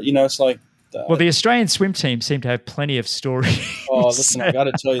whatever. It's like. Well, the Australian swim team seem to have plenty of stories. Oh, listen, I got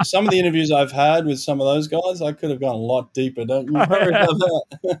to tell you, some of the interviews I've had with some of those guys, I could have gone a lot deeper. Don't you worry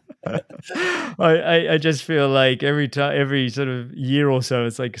about that. I just feel like every sort of year or so,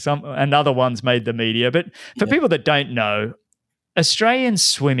 it's like another one's made the media. But for people that don't know, Australian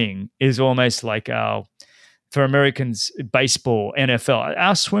swimming is almost like for Americans, baseball, NFL,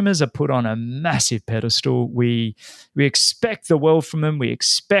 our swimmers are put on a massive pedestal. We expect the world from them. We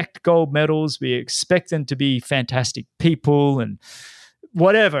expect gold medals. We expect them to be fantastic people and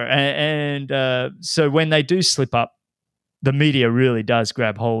whatever. And so when they do slip up, the media really does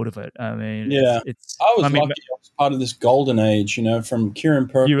grab hold of it. I mean, I was lucky. I was part of this golden age, from Kieran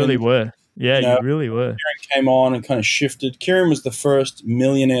Perkins. You really were. Yeah, you really were. Kieran came on and kind of shifted. Kieran was the first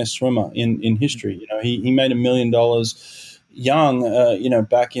millionaire swimmer in history. He made $1 million young,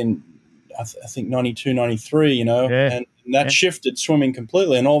 back in, I think 92, 93, and that shifted swimming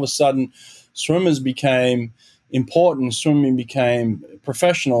completely. And all of a sudden, swimmers became important, swimming became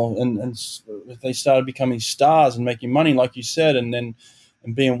professional, and they started becoming stars and making money, like you said, and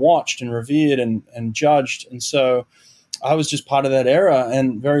being watched and revered and judged. And so I was just part of that era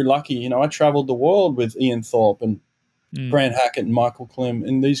and very lucky. I traveled the world with Ian Thorpe and Grant Hackett and Michael Klim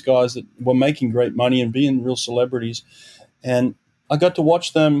and these guys that were making great money and being real celebrities. And I got to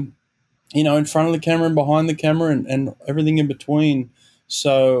watch them, in front of the camera and behind the camera and everything in between.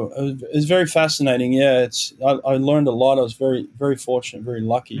 So it was very fascinating. Yeah, I learned a lot. I was very, very fortunate, very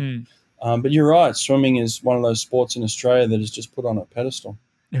lucky. But you're right. Swimming is one of those sports in Australia that is just put on a pedestal.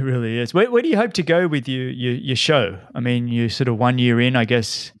 It really is. Where do you hope to go with your show? I mean, you're sort of 1 year in, I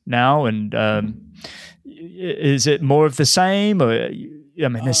guess, now, and is it more of the same? Or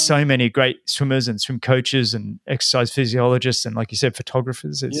there's so many great swimmers and swim coaches and exercise physiologists and, like you said,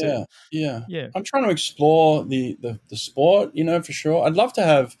 photographers. Yeah. I'm trying to explore the sport, for sure. I'd love to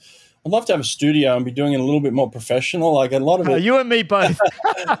have a studio and be doing it a little bit more professional. Like a lot of it, you and me both.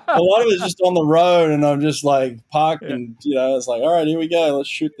 a lot of it's just on the road, and I'm just like parked, and it's like, all right, here we go, let's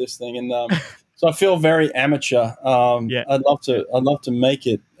shoot this thing. And so I feel very amateur. I'd love to make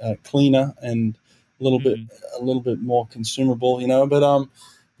it cleaner and a little bit more consumable, But I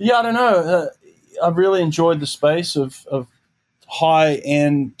don't know. I've really enjoyed the space of high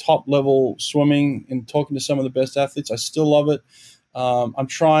end, top level swimming and talking to some of the best athletes. I still love it. I'm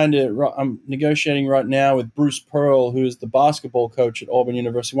negotiating right now with Bruce Pearl, who is the basketball coach at Auburn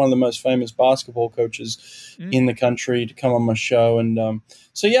University, one of the most famous basketball coaches in the country, to come on my show. And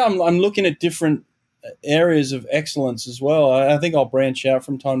I'm looking at different areas of excellence as well. I think I'll branch out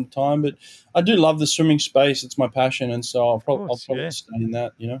from time to time, but I do love the swimming space. It's my passion, and so I'll probably stay in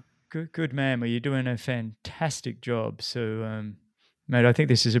that. Good man. Well, you're doing a fantastic job. So. Mate, I think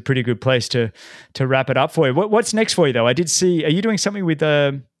this is a pretty good place to wrap it up for you. What's next for you, though? I did see. Are you doing something with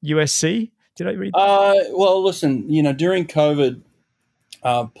USC? Did I read that? Well, listen. During COVID,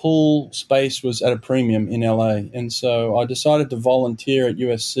 pool space was at a premium in LA, and so I decided to volunteer at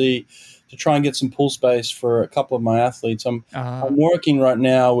USC to try and get some pool space for a couple of my athletes. I'm working right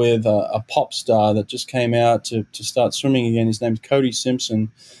now with a pop star that just came out to start swimming again. His name's Cody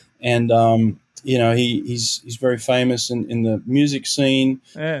Simpson, and he's very famous in the music scene.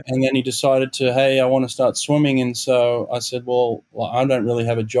 Yeah. And then he decided hey, I want to start swimming. And so I said, well, I don't really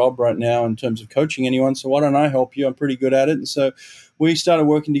have a job right now in terms of coaching anyone, so why don't I help you? I'm pretty good at it. And so we started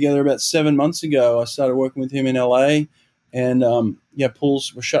working together about 7 months ago. I started working with him in LA, and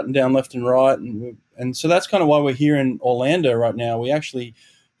pools were shutting down left and right. And so that's kind of why we're here in Orlando right now.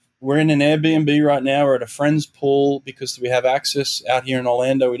 We're in an Airbnb right now. We're at a friend's pool because we have access out here in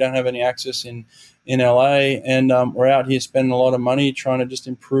Orlando. We don't have any access in LA. And we're out here spending a lot of money trying to just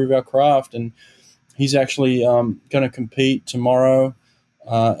improve our craft. And he's actually going to compete tomorrow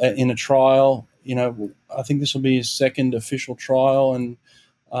in a trial. I think this will be his second official trial. And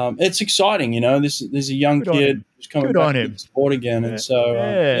it's exciting. There's a young kid who's coming back to the sport again. And so,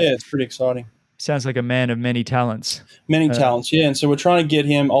 it's pretty exciting. Sounds like a man of many talents. Many talents, yeah. And so we're trying to get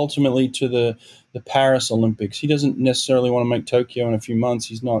him ultimately to the Paris Olympics. He doesn't necessarily want to make Tokyo in a few months.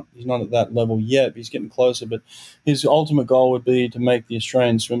 He's not at that level yet, but he's getting closer. But his ultimate goal would be to make the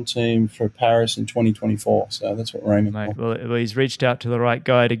Australian swim team for Paris in 2024. So that's what we're aiming for. Well, he's reached out to the right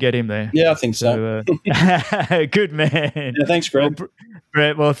guy to get him there. Yeah, I think so. Good man. Yeah, thanks, Greg. Well,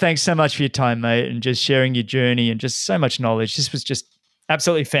 Brett, thanks so much for your time, mate, and just sharing your journey and just so much knowledge. This was just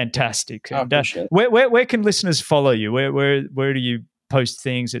absolutely fantastic. I appreciate it. Where can listeners follow you? Where do you post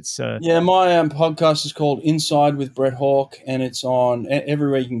things? It's my podcast is called Inside with Brett Hawke, and it's on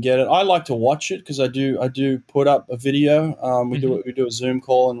everywhere you can get it. I like to watch it because I do put up a video. We do a Zoom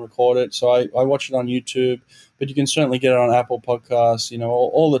call and record it, so I watch it on YouTube. But you can certainly get it on Apple Podcasts.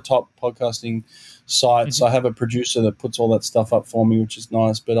 All the top podcasting sites. I have a producer that puts all that stuff up for me, which is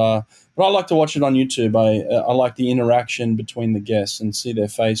nice. But I like to watch it on YouTube. I like the interaction between the guests and see their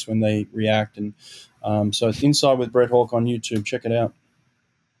face when they react. And so it's Inside with Brett Hawke on YouTube. Check it out.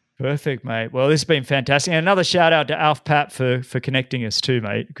 Perfect, mate. Well, this has been fantastic. And another shout out to Alf Pap for connecting us too,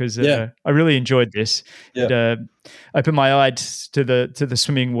 mate, because I really enjoyed this. Yeah. It opened my eyes to the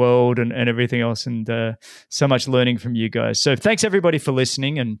swimming world and everything else, and so much learning from you guys. So thanks everybody for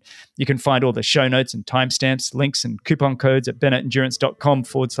listening, and you can find all the show notes and timestamps, links and coupon codes at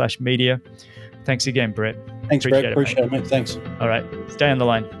bennettendurance.com/media. Thanks again, Brett. Thanks, Brett. Appreciate it, mate. Thanks. All right. Stay on the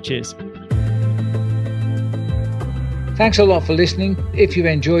line. Cheers. Thanks a lot for listening. If you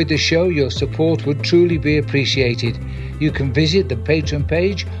enjoyed the show, your support would truly be appreciated. You can visit the Patreon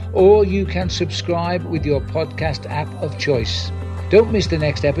page, or you can subscribe with your podcast app of choice. Don't miss the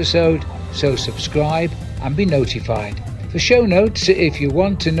next episode. so subscribe and be notified. For show notes, if you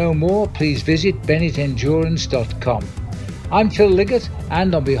want to know more, please visit bennettendurance.com. I'm Phil Liggett,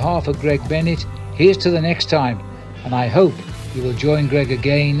 and on behalf of Greg Bennett, here's to the next time, and I hope you will join Greg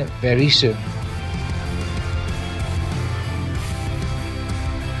again very soon.